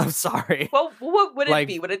 right. Like, I'm sorry. Well, what would it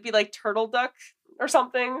be? Would it be like Turtle Duck or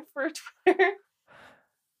something for Twitter?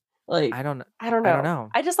 Like, I don't know.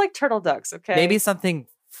 I just like turtle ducks. Okay, maybe something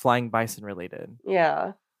flying bison related.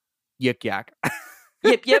 Yeah. Yik yak.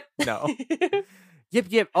 Yip yip. No.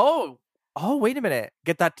 Yip yip. Oh, wait a minute.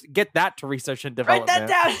 Get that to research and development. Write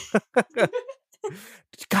that down.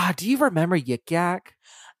 God, do you remember Yik Yak?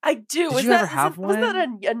 I do. Was that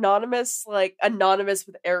an anonymous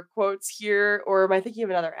with air quotes here, or am I thinking of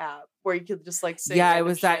another app where you could just like say? Yeah, it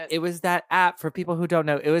was that. It was that app. For people who don't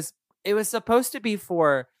know, it was supposed to be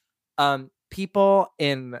for people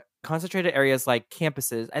in concentrated areas like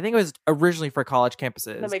campuses. I think it was originally for college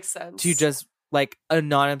campuses. That makes sense. To just like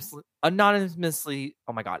anonymously,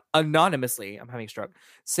 oh my god, anonymously, I'm having a stroke,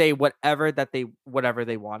 say whatever they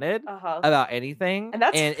wanted about anything. And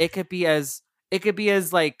that's it could be as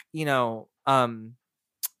like,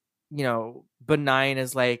 benign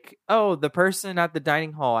as like, oh, the person at the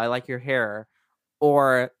dining hall, I like your hair,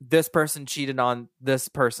 or this person cheated on this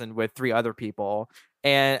person with 3 other people.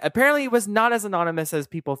 And apparently it was not as anonymous as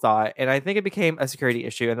people thought, and I think it became a security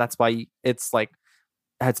issue, and that's why it's like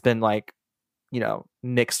has been like,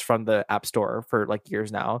 nixed from the app store for like years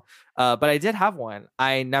now. But I did have one.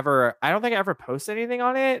 I don't think I ever posted anything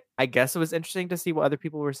on it. I guess it was interesting to see what other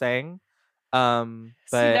people were saying. But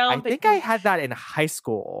I think I had that in high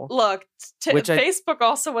school. Look, Facebook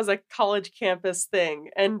also was a college campus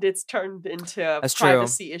thing, and it's turned into a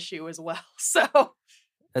privacy issue as well. So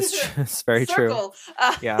that's true. It's very true.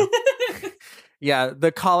 Yeah. Yeah.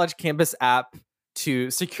 The college campus app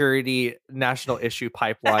to security national issue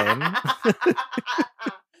pipeline.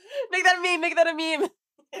 Make that a meme.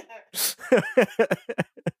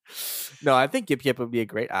 No, I think Yip Yip would be a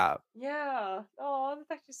great app. Yeah. Oh,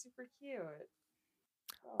 that's actually super cute.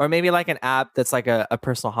 Or maybe like an app that's like a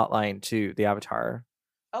personal hotline to the avatar.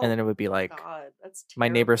 And then it would be like, God, that's my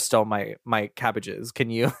neighbor stole my cabbages. Can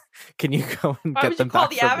you go and Why get would them you call back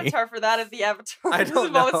the for avatar me? for that if the avatar I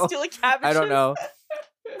don't know. stealing cabbages? I don't know.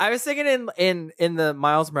 I was thinking in the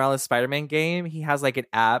Miles Morales Spider-Man game, he has like an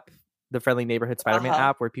app, the Friendly Neighborhood Spider-Man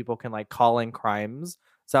app, where people can like call in crimes.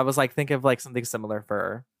 So I was like thinking of like something similar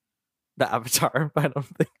for the avatar, but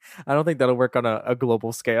I don't think that'll work on a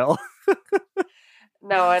global scale.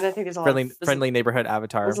 No, and I think there's a friendly neighborhood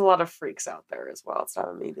avatar. There's a lot of freaks out there as well. It's not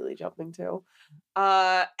immediately jumping to.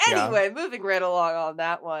 Anyway, moving right along on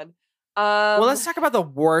that one. Well, let's talk about the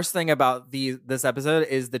worst thing about this episode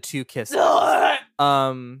is the 2 kisses.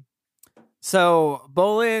 So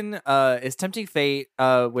Bolin is tempting fate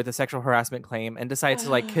with a sexual harassment claim and decides to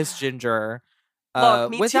like kiss Ginger.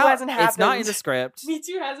 Look, Me Too hasn't happened. It's not in the script. Me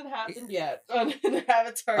Too hasn't happened yet on the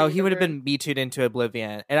Avatar. Oh, he would have been Me Too'd into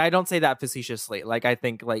oblivion, and I don't say that facetiously. Like, I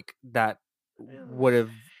think like that would have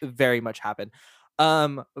very much happened.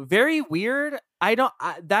 Very weird.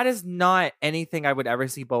 That is not anything I would ever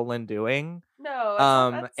see Bolin doing.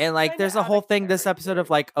 No. And like, there's a whole thing this episode of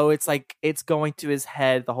like, oh, it's like it's going to his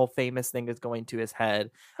head. The whole famous thing is going to his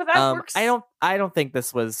head. But that works. I don't think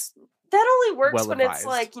this was. That only works when it's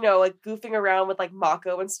like, like goofing around with like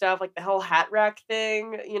Mako and stuff, like the whole hat rack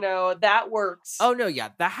thing, that works. Oh no, yeah.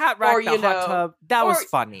 The hat rack, or, the hot tub, that was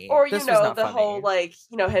funny. Or, the funny. Whole like,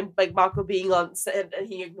 him like Mako being on set and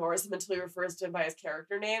he ignores him until he refers to him by his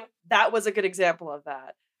character name. That was a good example of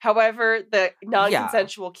that. However, the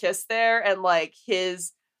non-consensual kiss there and like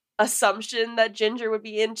his assumption that Ginger would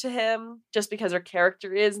be into him just because her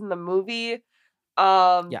character is in the movie.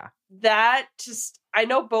 That just, I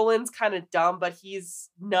know Bolin's kind of dumb, but he's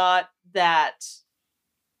not that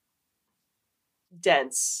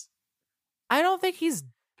dense. I don't think he's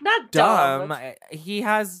not dumb. He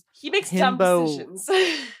makes dumb decisions.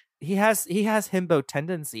 he has himbo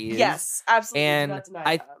tendencies. Yes, absolutely. And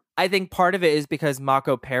I think part of it is because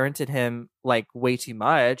Mako parented him like way too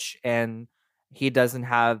much, and he doesn't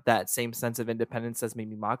have that same sense of independence as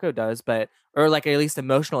maybe Mako does, or like at least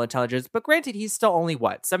emotional intelligence. But granted, he's still only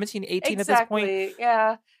 17, 18 at this point.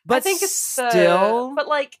 Yeah. But I think it's still, but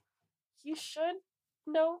like, you should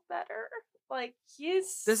know better. Like,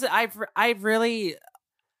 I've really,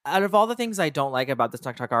 out of all the things I don't like about this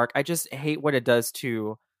Tuk Tuk arc, I just hate what it does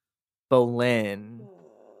to Bolin,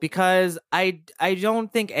 because I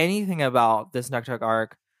don't think anything about this Tuk Tuk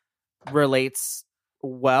arc relates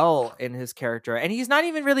well in his character, and he's not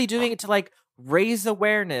even really doing it to like raise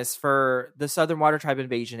awareness for the Southern Water Tribe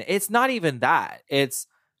invasion. It's not even that. It's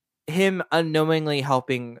him unknowingly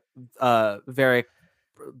helping Varric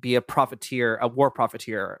be a war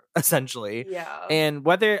profiteer, essentially. Yeah. And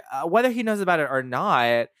whether he knows about it or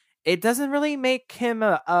not, it doesn't really make him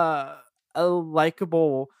a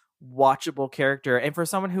likable, watchable character. And for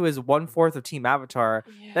someone who is 1/4 of Team Avatar,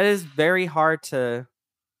 that is very hard to.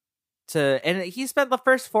 And he spent the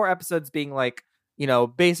first 4 episodes being like,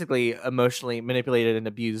 basically emotionally manipulated and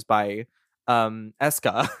abused by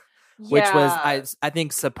Eska, which was I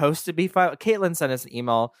think supposed to be fun. Caitlin sent us an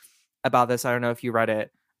email about this. I don't know if you read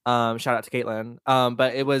it. Shout out to Caitlin.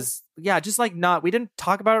 But it was just like we didn't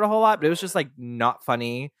talk about it a whole lot, but it was just like not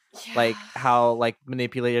funny, like how like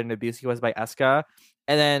manipulated and abused he was by Eska.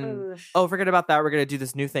 And then forget about that. We're gonna do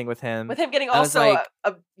this new thing with him. With him getting also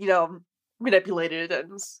manipulated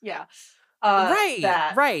and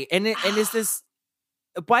right and is this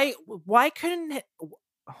why couldn't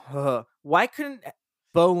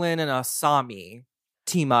Bolin and Asami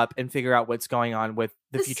team up and figure out what's going on with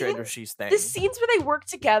the future industries thing. The scenes where they work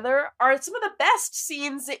together are some of the best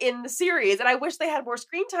scenes in the series, and I wish they had more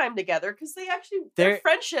screen time together because their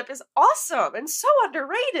friendship is awesome and so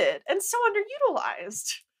underrated and so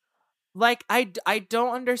underutilized. Like, I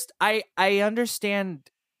don't understand. I understand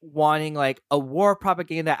wanting like a war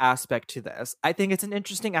propaganda aspect to this. I think it's an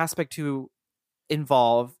interesting aspect to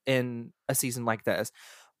involve in a season like this.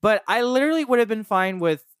 But I literally would have been fine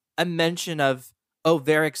with a mention of, oh,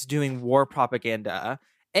 Varric's doing war propaganda.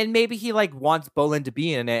 And maybe he like wants Bolin to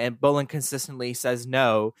be in it, and Bolin consistently says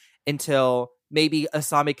no until maybe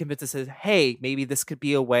Asami convinces him, hey, maybe this could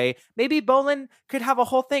be a way. Maybe Bolin could have a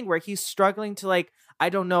whole thing where he's struggling to like, I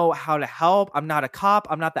don't know how to help. I'm not a cop.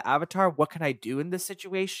 I'm not the Avatar. What can I do in this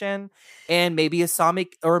situation? And maybe Asami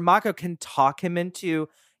or Mako can talk him into,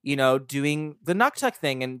 you know, doing the Nuktuk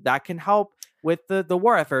thing, and that can help with the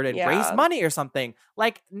war effort and raise money or something.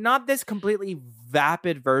 Like, not this completely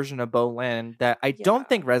vapid version of Bolin that I don't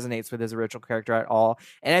think resonates with his original character at all.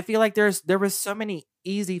 And I feel like there was so many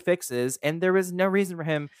easy fixes, and there was no reason for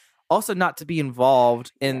him also not to be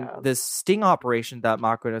involved in this sting operation that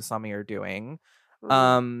Mako and Asami are doing.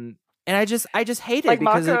 And I just hate it, like,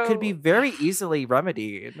 because Mako, it could be very easily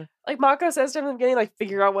remedied. Like Mako says to him in the beginning, like,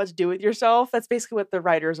 figure out what to do with yourself. That's basically what the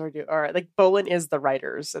writers are doing. Or like Bolin is the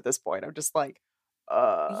writers at this point. I'm just like,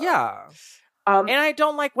 yeah. And I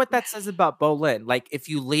don't like what that says about Bolin. Like, if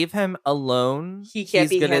you leave him alone, he's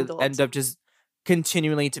gonna end up just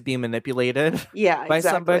continually to be manipulated by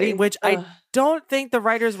somebody, which I don't think the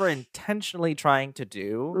writers were intentionally trying to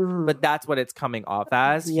do, but that's what it's coming off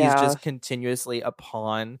as. He's just continuously a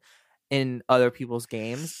pawn in other people's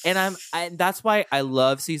games. And that's why I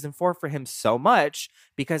love season 4 for him so much,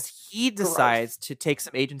 because he decides to take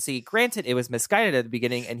some agency. Granted, it was misguided at the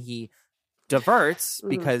beginning, and he diverts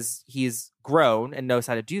because he's grown and knows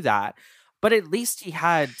how to do that. But at least he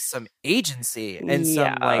had some agency and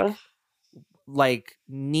some like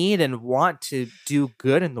need and want to do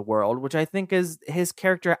good in the world, which I think is his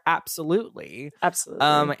character. Absolutely.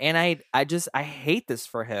 And I hate this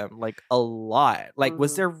for him like a lot. Like,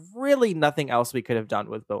 was there really nothing else we could have done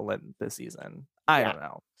with Bolin this season? I don't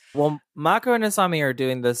know. Well, Mako and Asami are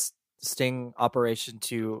doing this sting operation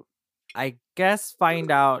to, I guess,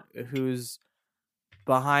 find out who's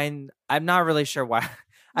behind. I'm not really sure why.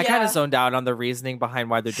 I kind of zoned out on the reasoning behind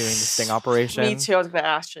why they're doing the sting operation. Me too. I was going to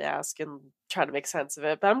ask and try to make sense of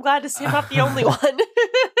it, but I'm glad to see I'm not the only one.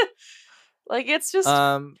 Like, it's just,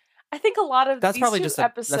 I think a lot of that's these probably two just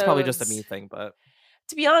episodes, that's probably just a me thing, but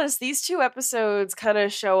to be honest, these 2 episodes kind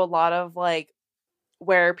of show a lot of like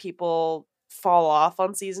where people fall off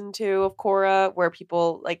on season 2 of Korra, where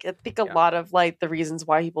people like, I think a lot of like the reasons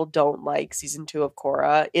why people don't like season 2 of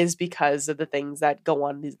Korra is because of the things that go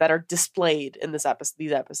on, that are displayed in these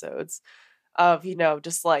episodes of, you know,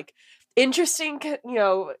 just like interesting, you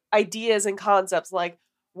know, ideas and concepts like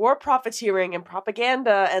war profiteering and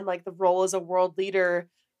propaganda, and like the role as a world leader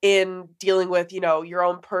in dealing with, you know, your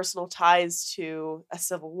own personal ties to a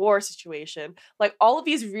civil war situation. Like, all of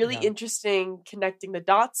these really interesting connecting the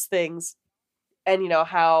dots things. And, you know,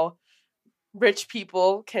 how rich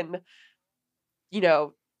people can, you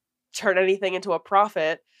know, turn anything into a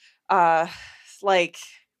profit. Like,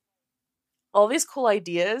 all these cool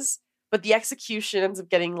ideas, but the execution ends up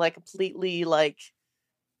getting, like, completely, like,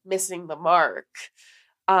 missing the mark.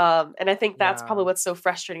 And I think that's probably what's so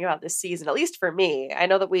frustrating about this season, at least for me. I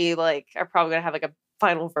know that we, like, are probably going to have, like, a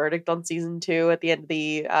final verdict on season 2 at the end of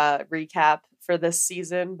the recap for this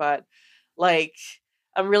season, but, like,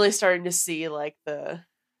 I'm really starting to see like the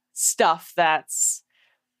stuff that's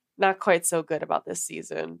not quite so good about this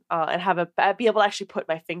season, and be able to actually put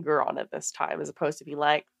my finger on it this time, as opposed to being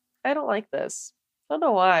like, I don't like this. I don't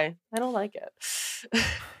know why. I don't like it.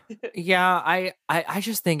 I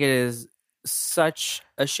just think it is such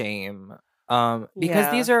a shame,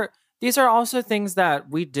 because these are also things that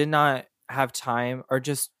we did not have time, or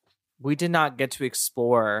just we did not get to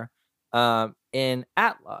explore in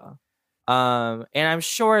Atla. And I'm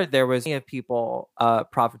sure there was plenty of people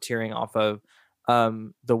profiteering off of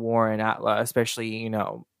the war in Atla, especially, you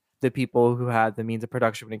know, the people who had the means of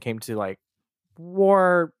production when it came to like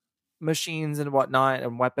war machines and whatnot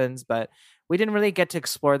and weapons. But we didn't really get to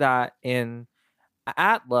explore that in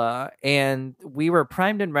Atla, and we were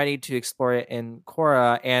primed and ready to explore it in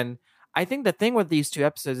Korra. And I think the thing with these 2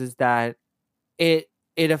 episodes is that it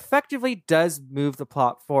effectively does move the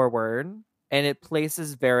plot forward, and it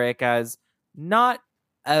places Varric as not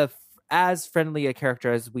as friendly a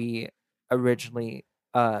character as we originally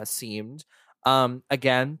seemed.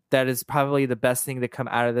 Again, that is probably the best thing to come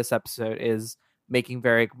out of this episode, is making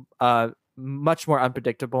Varric much more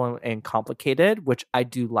unpredictable and complicated, which I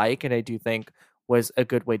do like and I do think was a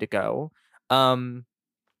good way to go. But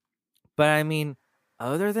I mean,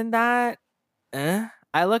 other than that,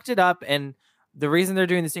 I looked it up, and the reason they're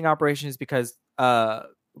doing the sting operation is because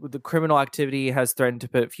the criminal activity has threatened to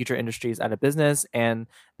put future industries out of business, and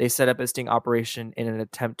they set up a sting operation in an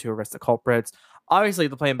attempt to arrest the culprits. Obviously,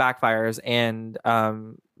 the plan backfires, and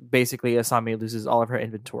basically Asami loses all of her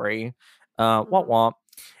inventory. Womp womp.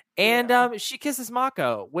 And she kisses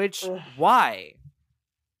Mako, which why?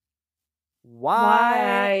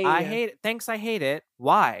 I hate it. Thanks, I hate it.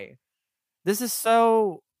 Why? This is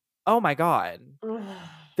so. Oh my god.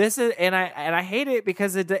 This is and I hate it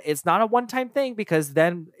because it's not a one-time thing, because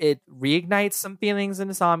then it reignites some feelings in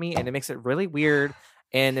Asami and it makes it really weird,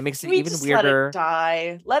 and it makes it even weirder. Let it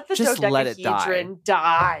die. Let the dodecahedron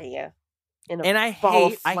die. And I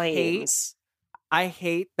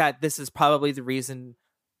hate that this is probably the reason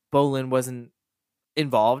Bolin wasn't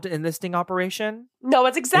involved in this sting operation. No,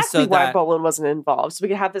 it's exactly why Bolin wasn't involved. So we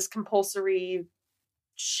could have this compulsory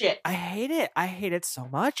shit. I hate it so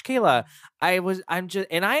much, Kayla.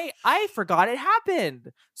 I forgot it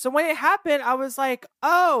happened. So when it happened, I was like,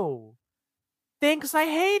 oh, thanks, I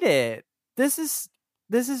hate it. This is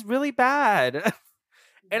really bad.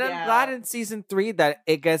 And I'm glad in season 3 that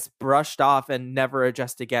it gets brushed off and never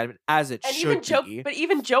adjusted again, as it should be. But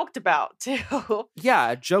even joked about too.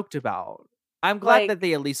 Yeah, joked about. I'm glad that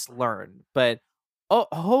they at least learned. But oh,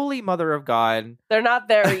 holy mother of God, they're not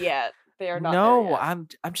there yet. They are not. No, there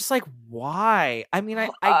yet. I'm just like, why? I mean,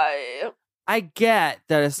 I get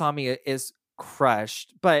that Asami is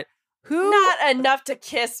crushed, but who? Not enough to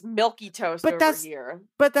kiss Milky Toast here.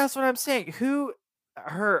 But that's what I'm saying.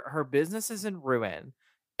 Her business is in ruin,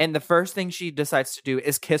 and the first thing she decides to do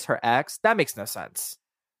is kiss her ex. That makes no sense.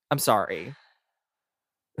 I'm sorry.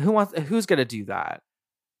 Who's gonna do that?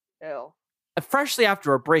 Ew. Freshly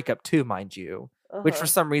after a breakup too, mind you, which for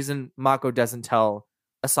some reason Mako doesn't tell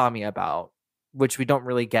Asami about, which we don't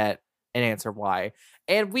really get an answer why.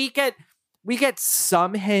 And we get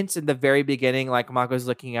some hints in the very beginning, like Mako's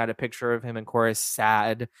looking at a picture of him and Korra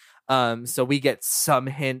sad. So we get some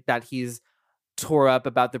hint that he's tore up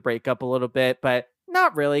about the breakup a little bit, but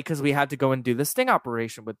not really, because we had to go and do the sting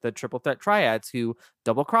operation with the triple threat triads who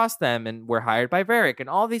double crossed them and were hired by Varric and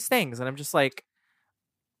all these things. And I'm just like,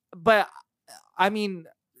 but I mean,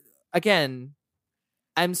 again,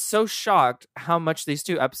 I'm so shocked how much these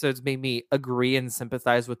 2 episodes made me agree and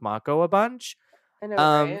sympathize with Mako a bunch. I know,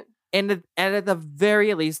 right? And at the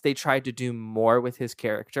very least, they tried to do more with his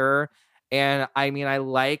character. And I mean,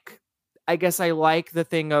 I guess I like the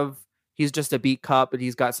thing of he's just a beat cop, but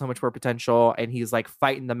he's got so much more potential, and he's like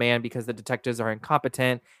fighting the man because the detectives are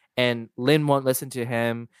incompetent, and Lin won't listen to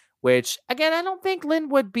him, which again, I don't think Lin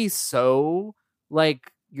would be so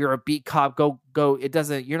like, you're a beat cop, go,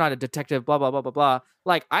 you're not a detective, blah, blah, blah, blah, blah.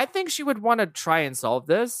 Like, I think she would want to try and solve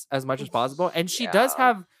this as much as possible. And she does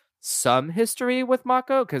have some history with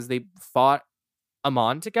Mako, because they fought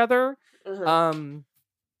Amon together.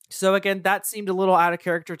 So again, that seemed a little out of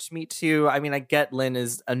character to me too. I mean, I get Lin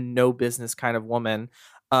is a no business kind of woman,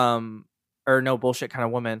 or no bullshit kind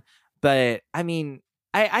of woman. But I mean,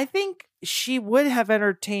 I think she would have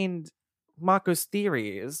entertained Mako's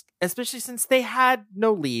theories, especially since they had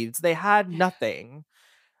no leads, they had nothing.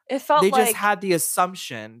 It felt they like just had the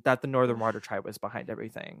assumption that the Northern Water Tribe was behind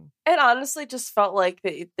everything. It honestly just felt like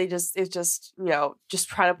it's just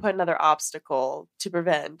trying to put another obstacle to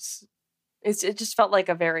prevent. It just felt like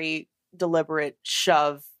a very deliberate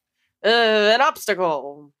shove, an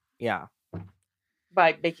obstacle. Yeah,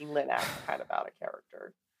 by making Lin act kind of out of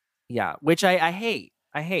character. Yeah, which I hate.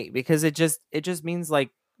 I hate, because it just means like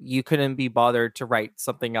you couldn't be bothered to write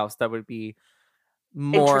something else that would be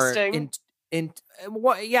more interesting,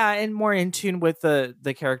 and more in tune with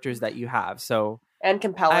the characters that you have. So and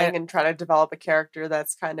compelling, and try to develop a character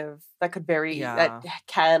that's kind of that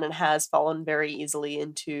can and has fallen very easily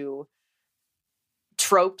into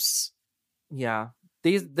tropes. Yeah,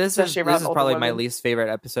 this is probably my least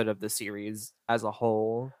favorite episode of the series as a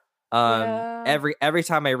whole. Every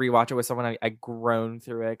time I rewatch it with someone, I groan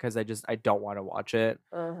through it because I don't want to watch it.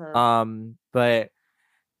 But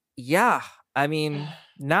yeah, I mean,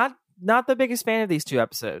 not the biggest fan of these 2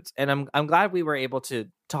 episodes, and I'm glad we were able to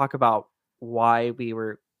talk about why we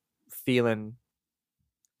were feeling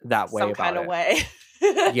that way, some kind of way.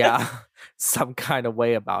 Yeah, some kind of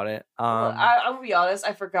way about it. I'm gonna be honest,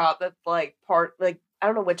 I forgot that I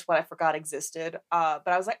don't know which one I forgot existed. But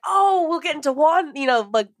I was like, oh, we'll get into one,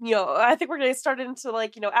 I think we're gonna start into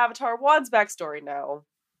Avatar 1's backstory now.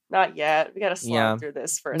 Not yet. We gotta slog through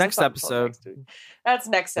this first. Next episode. Next week. That's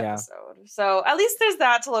next Yeah. episode. So at least there's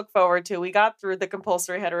that to look forward to. We got through the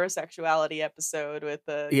compulsory heterosexuality episode with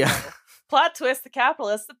the plot twist, the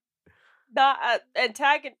capitalist, not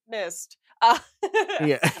antagonist.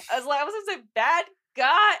 Yeah. I was gonna say bad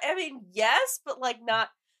guy. I mean, yes, but like not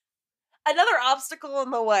another obstacle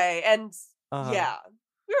in the way. And yeah,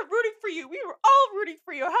 we were rooting for you. We were all rooting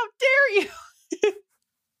for you. How dare you?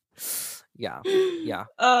 Yeah.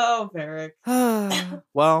 Oh, Varric.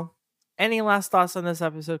 Well, any last thoughts on this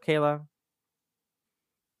episode, Kayla?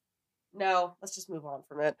 No, let's just move on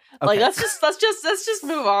from it. Okay. Like let's just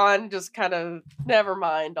move on. Just kind of never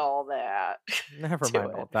mind all that. Never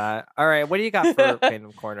mind all that. All right, what do you got for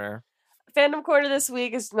Fandom Corner? Fandom Corner this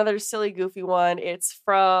week is another silly, goofy one. It's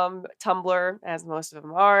from Tumblr, as most of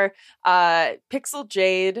them are. Pixel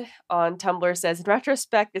Jade on Tumblr says, in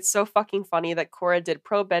retrospect, it's so fucking funny that Korra did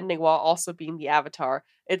pro bending while also being the Avatar.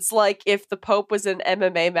 It's like if the Pope was in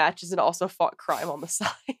MMA matches and also fought crime on the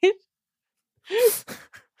side.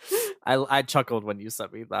 I chuckled when you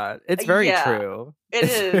sent me that. It's very true. It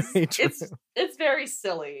is. It's very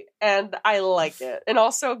silly, and I like it. And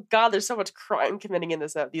also, God, there's so much crime committing in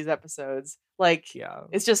these episodes. Like,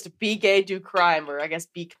 it's just be gay, do crime, or I guess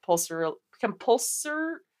be compulsory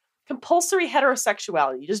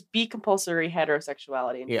heterosexuality. You just be compulsory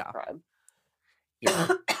heterosexuality and do crime.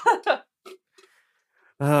 Yeah.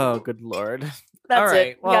 Oh, good lord. That's all right.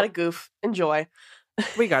 it. We got a goof. Enjoy.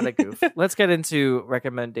 We got a goof. Let's get into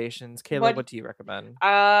recommendations. Kayla, what do you recommend?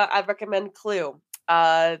 I recommend Clue.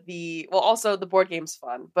 Also the board game's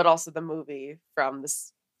fun, but also the movie from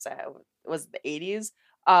this was the 80s.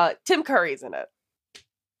 Tim Curry's in it.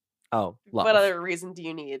 Oh, love. What other reason do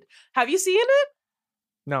you need? Have you seen it?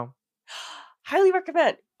 No. Highly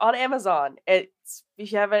recommend. On Amazon. It's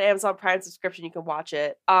if you have an Amazon Prime subscription, you can watch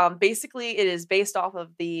it. Basically it is based off of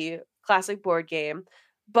the classic board game.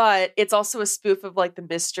 But it's also a spoof of like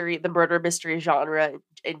the murder mystery genre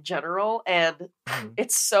in general. And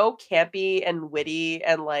it's so campy and witty.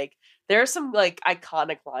 And like, there are some like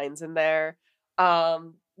iconic lines in there.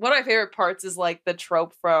 One of my favorite parts is like the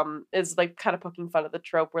trope is like kind of poking fun at the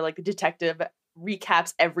trope where like the detective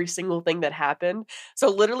recaps every single thing that happened. So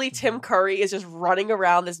literally Tim Curry is just running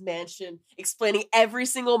around this mansion, explaining every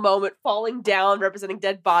single moment, falling down, representing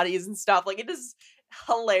dead bodies and stuff. Like it is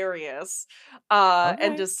hilarious.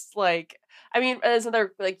 And just like, I mean, there's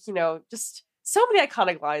another like, just so many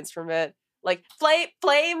iconic lines from it. Like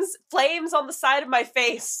flames on the side of my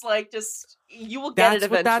face. Like just you will get it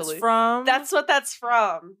eventually. That's what that's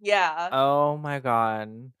from. Yeah. Oh my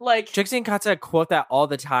god. Like Trixie and Katya quote that all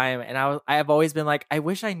the time, and I have always been like, I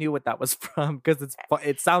wish I knew what that was from because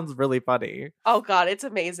it sounds really funny. Oh god, it's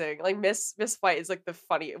amazing. Like Miss White is like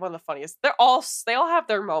one of the funniest. They all have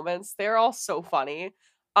their moments. They're all so funny.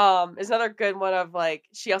 There's another good one of like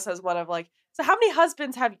she also has one of like, so how many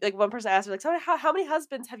husbands have like one person asked her like, so how many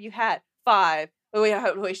husbands have you had? 5. Wait,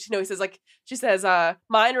 he says like she says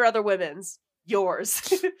mine or other women's.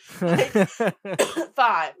 Yours. Like,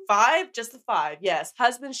 5 just the 5. Yes,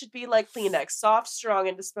 husbands should be like Kleenex, soft, strong,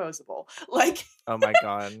 and disposable. Like oh my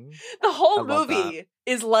god, the whole movie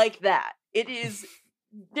is like that. It is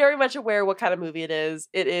very much aware what kind of movie it is.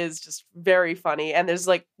 It is just very funny, and there's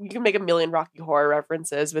like you can make a million Rocky Horror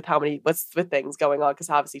references with what's with things going on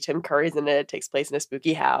because obviously Tim Curry's in it. It takes place in a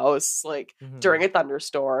spooky house, like during a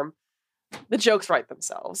thunderstorm. The jokes write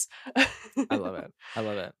themselves. I love it.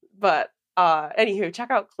 But anywho, check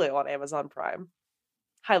out Clue on Amazon Prime.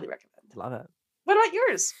 Highly recommend. Love it. What about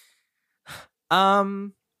yours?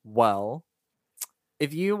 Well,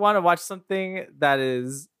 if you want to watch something that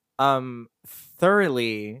is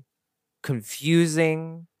thoroughly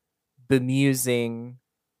confusing, bemusing,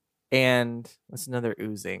 and what's another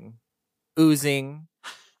oozing,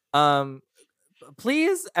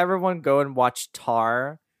 please everyone go and watch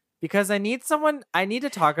Tar. Because I need to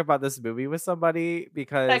talk about this movie with somebody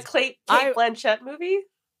because that Kate Blanchett movie?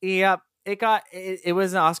 Yep. It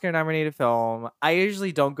was an Oscar nominated film. I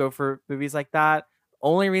usually don't go for movies like that.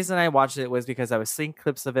 Only reason I watched it was because I was seeing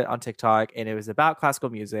clips of it on TikTok and it was about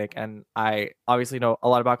classical music. And I obviously know a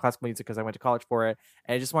lot about classical music because I went to college for it.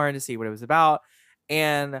 And I just wanted to see what it was about.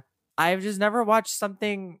 And I've just never watched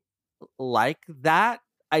something like that.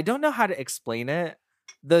 I don't know how to explain it.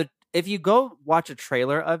 If you go watch a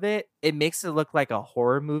trailer of it, it makes it look like a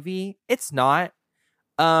horror movie. It's not.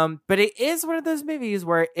 But it is one of those movies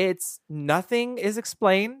where nothing is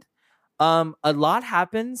explained. A lot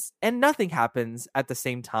happens and nothing happens at the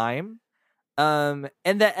same time. And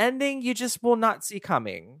the ending you just will not see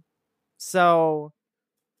coming. So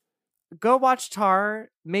go watch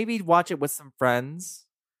Tar. Maybe watch it with some friends.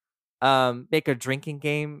 make a drinking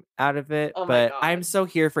game out of it. Oh my But God. I'm so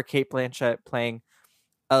here for Kate Blanchett playing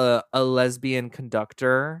a lesbian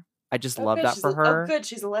conductor. I just love good. that for her. Oh, good.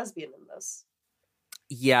 She's a lesbian in this.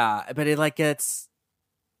 Yeah, but it like gets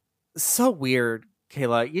so weird,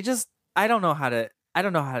 Kayla. I don't know how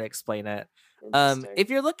to explain it. If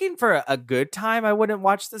you're looking for a good time, I wouldn't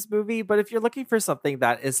watch this movie. But if you're looking for something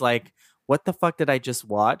that is like, what the fuck did I just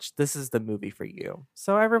watch? This is the movie for you.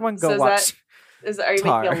 So everyone go watch. Are you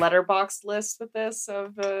Tar. making a letterbox list with this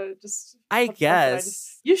of just? I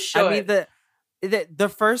guess you should. I mean the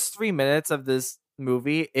first 3 minutes of this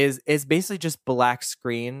movie is basically just black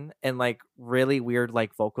screen and like really weird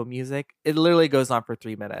like vocal music. It literally goes on for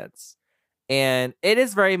 3 minutes, and it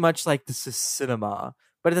is very much like this is cinema.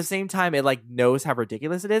 But at the same time, it like knows how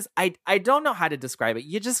ridiculous it is. I don't know how to describe it.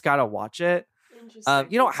 You just gotta watch it.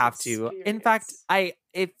 You don't have to. In fact,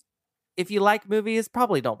 if you like movies,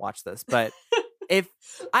 probably don't watch this. But if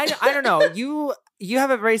I don't know, you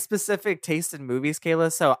have a very specific taste in movies,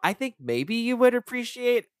 Kayla. So I think maybe you would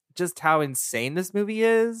appreciate just how insane this movie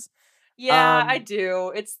is. Yeah, I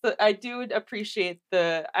do. I do appreciate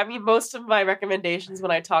I mean, most of my recommendations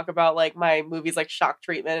when I talk about like my movies like Shock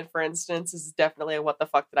Treatment, for instance, is definitely a what the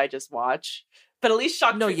fuck did I just watch? But at least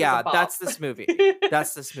Shock Treatment. No, yeah, that's this movie.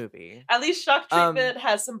 That's this movie. At least Shock Treatment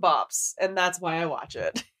has some bops, and that's why I watch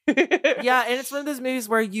it. Yeah, and it's one of those movies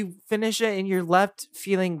where you finish it and you're left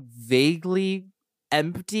feeling vaguely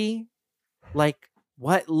empty. Like,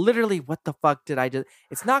 what the fuck did I just...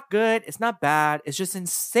 It's not good, it's not bad, it's just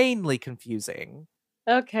insanely confusing.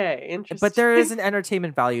 Okay, interesting. But there is an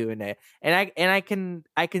entertainment value in it. And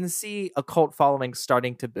I can see a cult following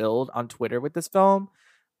starting to build on Twitter with this film.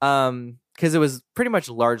 Because it was pretty much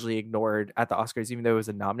largely ignored at the Oscars, even though it was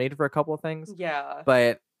nominated for a couple of things. Yeah.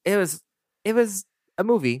 But it was a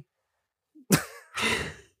movie. It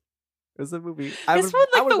was a movie. I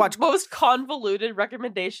would watch most convoluted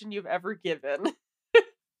recommendation you've ever given.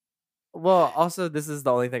 Well, also, this is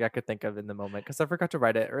the only thing I could think of in the moment because I forgot to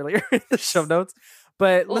write it earlier in the show notes.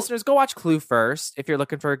 But listeners, go watch Clue first if you're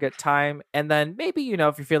looking for a good time. And then maybe, if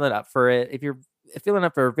you're feeling up for it, if you're feeling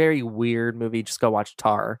up for a very weird movie, just go watch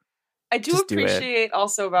Tar. I do appreciate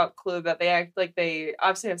also about Clue that they act like they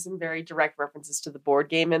obviously have some very direct references to the board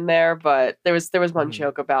game in there, but there was one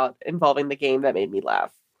joke about involving the game that made me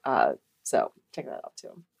laugh. So check that out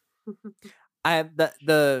too.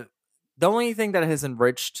 The only thing that has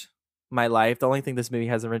enriched my life, the only thing this movie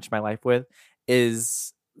has enriched my life with,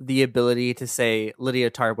 is the ability to say Lydia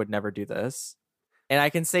Tarr would never do this. And I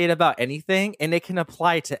can say it about anything, and it can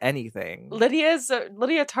apply to anything. Lydia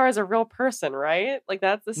Tarr is a real person, right? Like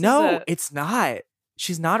that's it's not.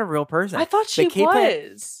 She's not a real person. I thought she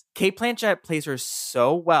was. Kate Blanchett plays her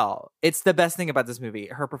so well. It's the best thing about this movie.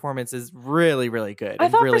 Her performance is really, really good. I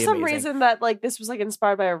thought really for some amazing. reason that like this was like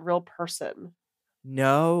inspired by a real person.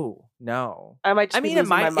 No. I might. It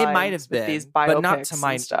might have been, these but not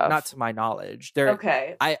not to my knowledge.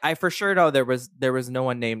 Okay. I for sure know there was no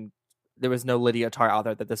one named. There was no Lydia Tarr out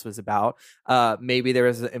there that this was about. Maybe there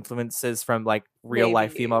was influences from like real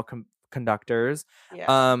life female conductors.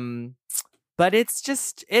 Yeah. But it's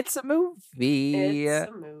a movie.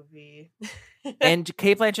 It's a movie. And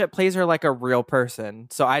Kate Blanchett plays her like a real person.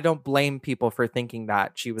 So I don't blame people for thinking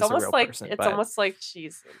that she was a real person. It's almost like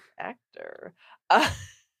she's an actor.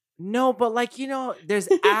 No, but like, there's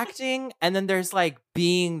acting and then there's like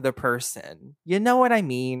being the person. You know what I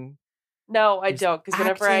mean? No, I don't. Because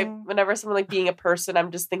whenever someone like being a person,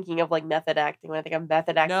 I'm just thinking of like method acting. When I think of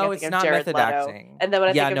method acting, I think of Jared Leto. Acting. And then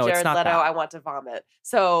when I think of Jared Leto, I want to vomit.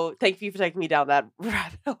 So thank you for taking me down that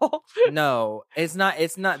rabbit hole. No, it's not.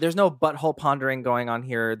 There's no butthole pondering going on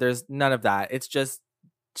here. There's none of that. It's just,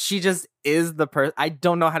 she just is the person. I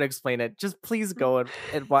don't know how to explain it. Just please go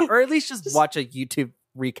and watch, or at least just watch a YouTube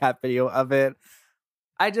recap video of it.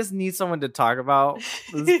 I just need someone to talk about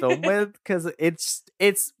this film with, because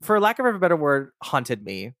it's for lack of a better word, haunted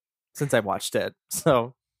me since I watched it.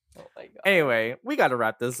 So oh my God. Anyway, we got to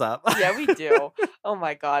wrap this up. Yeah, we do. Oh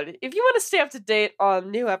my God. If you want to stay up to date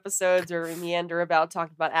on new episodes or meander about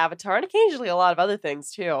talking about Avatar and occasionally a lot of other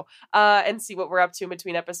things too, and see what we're up to in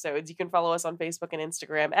between episodes, you can follow us on Facebook and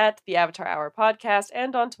Instagram at the Avatar Hour Podcast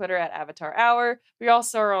and on Twitter at Avatar Hour. We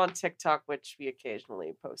also are on TikTok, which we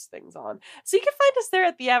occasionally post things on. So you can find us there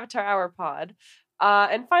at the Avatar Hour Pod.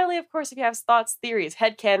 And finally, of course, if you have thoughts, theories,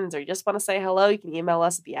 headcanons, or you just want to say hello, you can email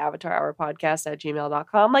us at the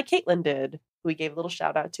avatarhourpodcast@gmail.com like Caitlin did, who we gave a little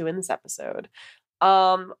shout out to in this episode.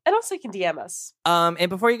 And also you can DM us. And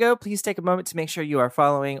before you go, please take a moment to make sure you are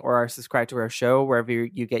following or are subscribed to our show wherever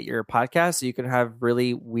you get your podcast, so you can have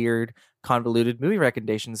really weird, convoluted movie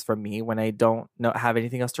recommendations from me when I don't have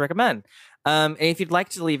anything else to recommend. And if you'd like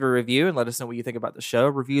to leave a review and let us know what you think about the show,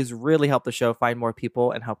 reviews really help the show find more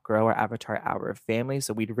people and help grow our Avatar Hour family.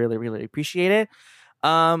 So we'd really, really appreciate it.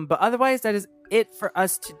 But otherwise, that is it for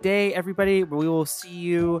us today, everybody. We will see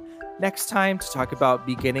you next time to talk about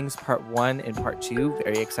Beginnings Part 1 and Part 2.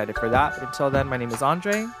 Very excited for that. But until then, my name is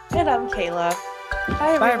Andre. And I'm Kayla.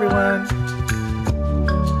 Bye, everyone.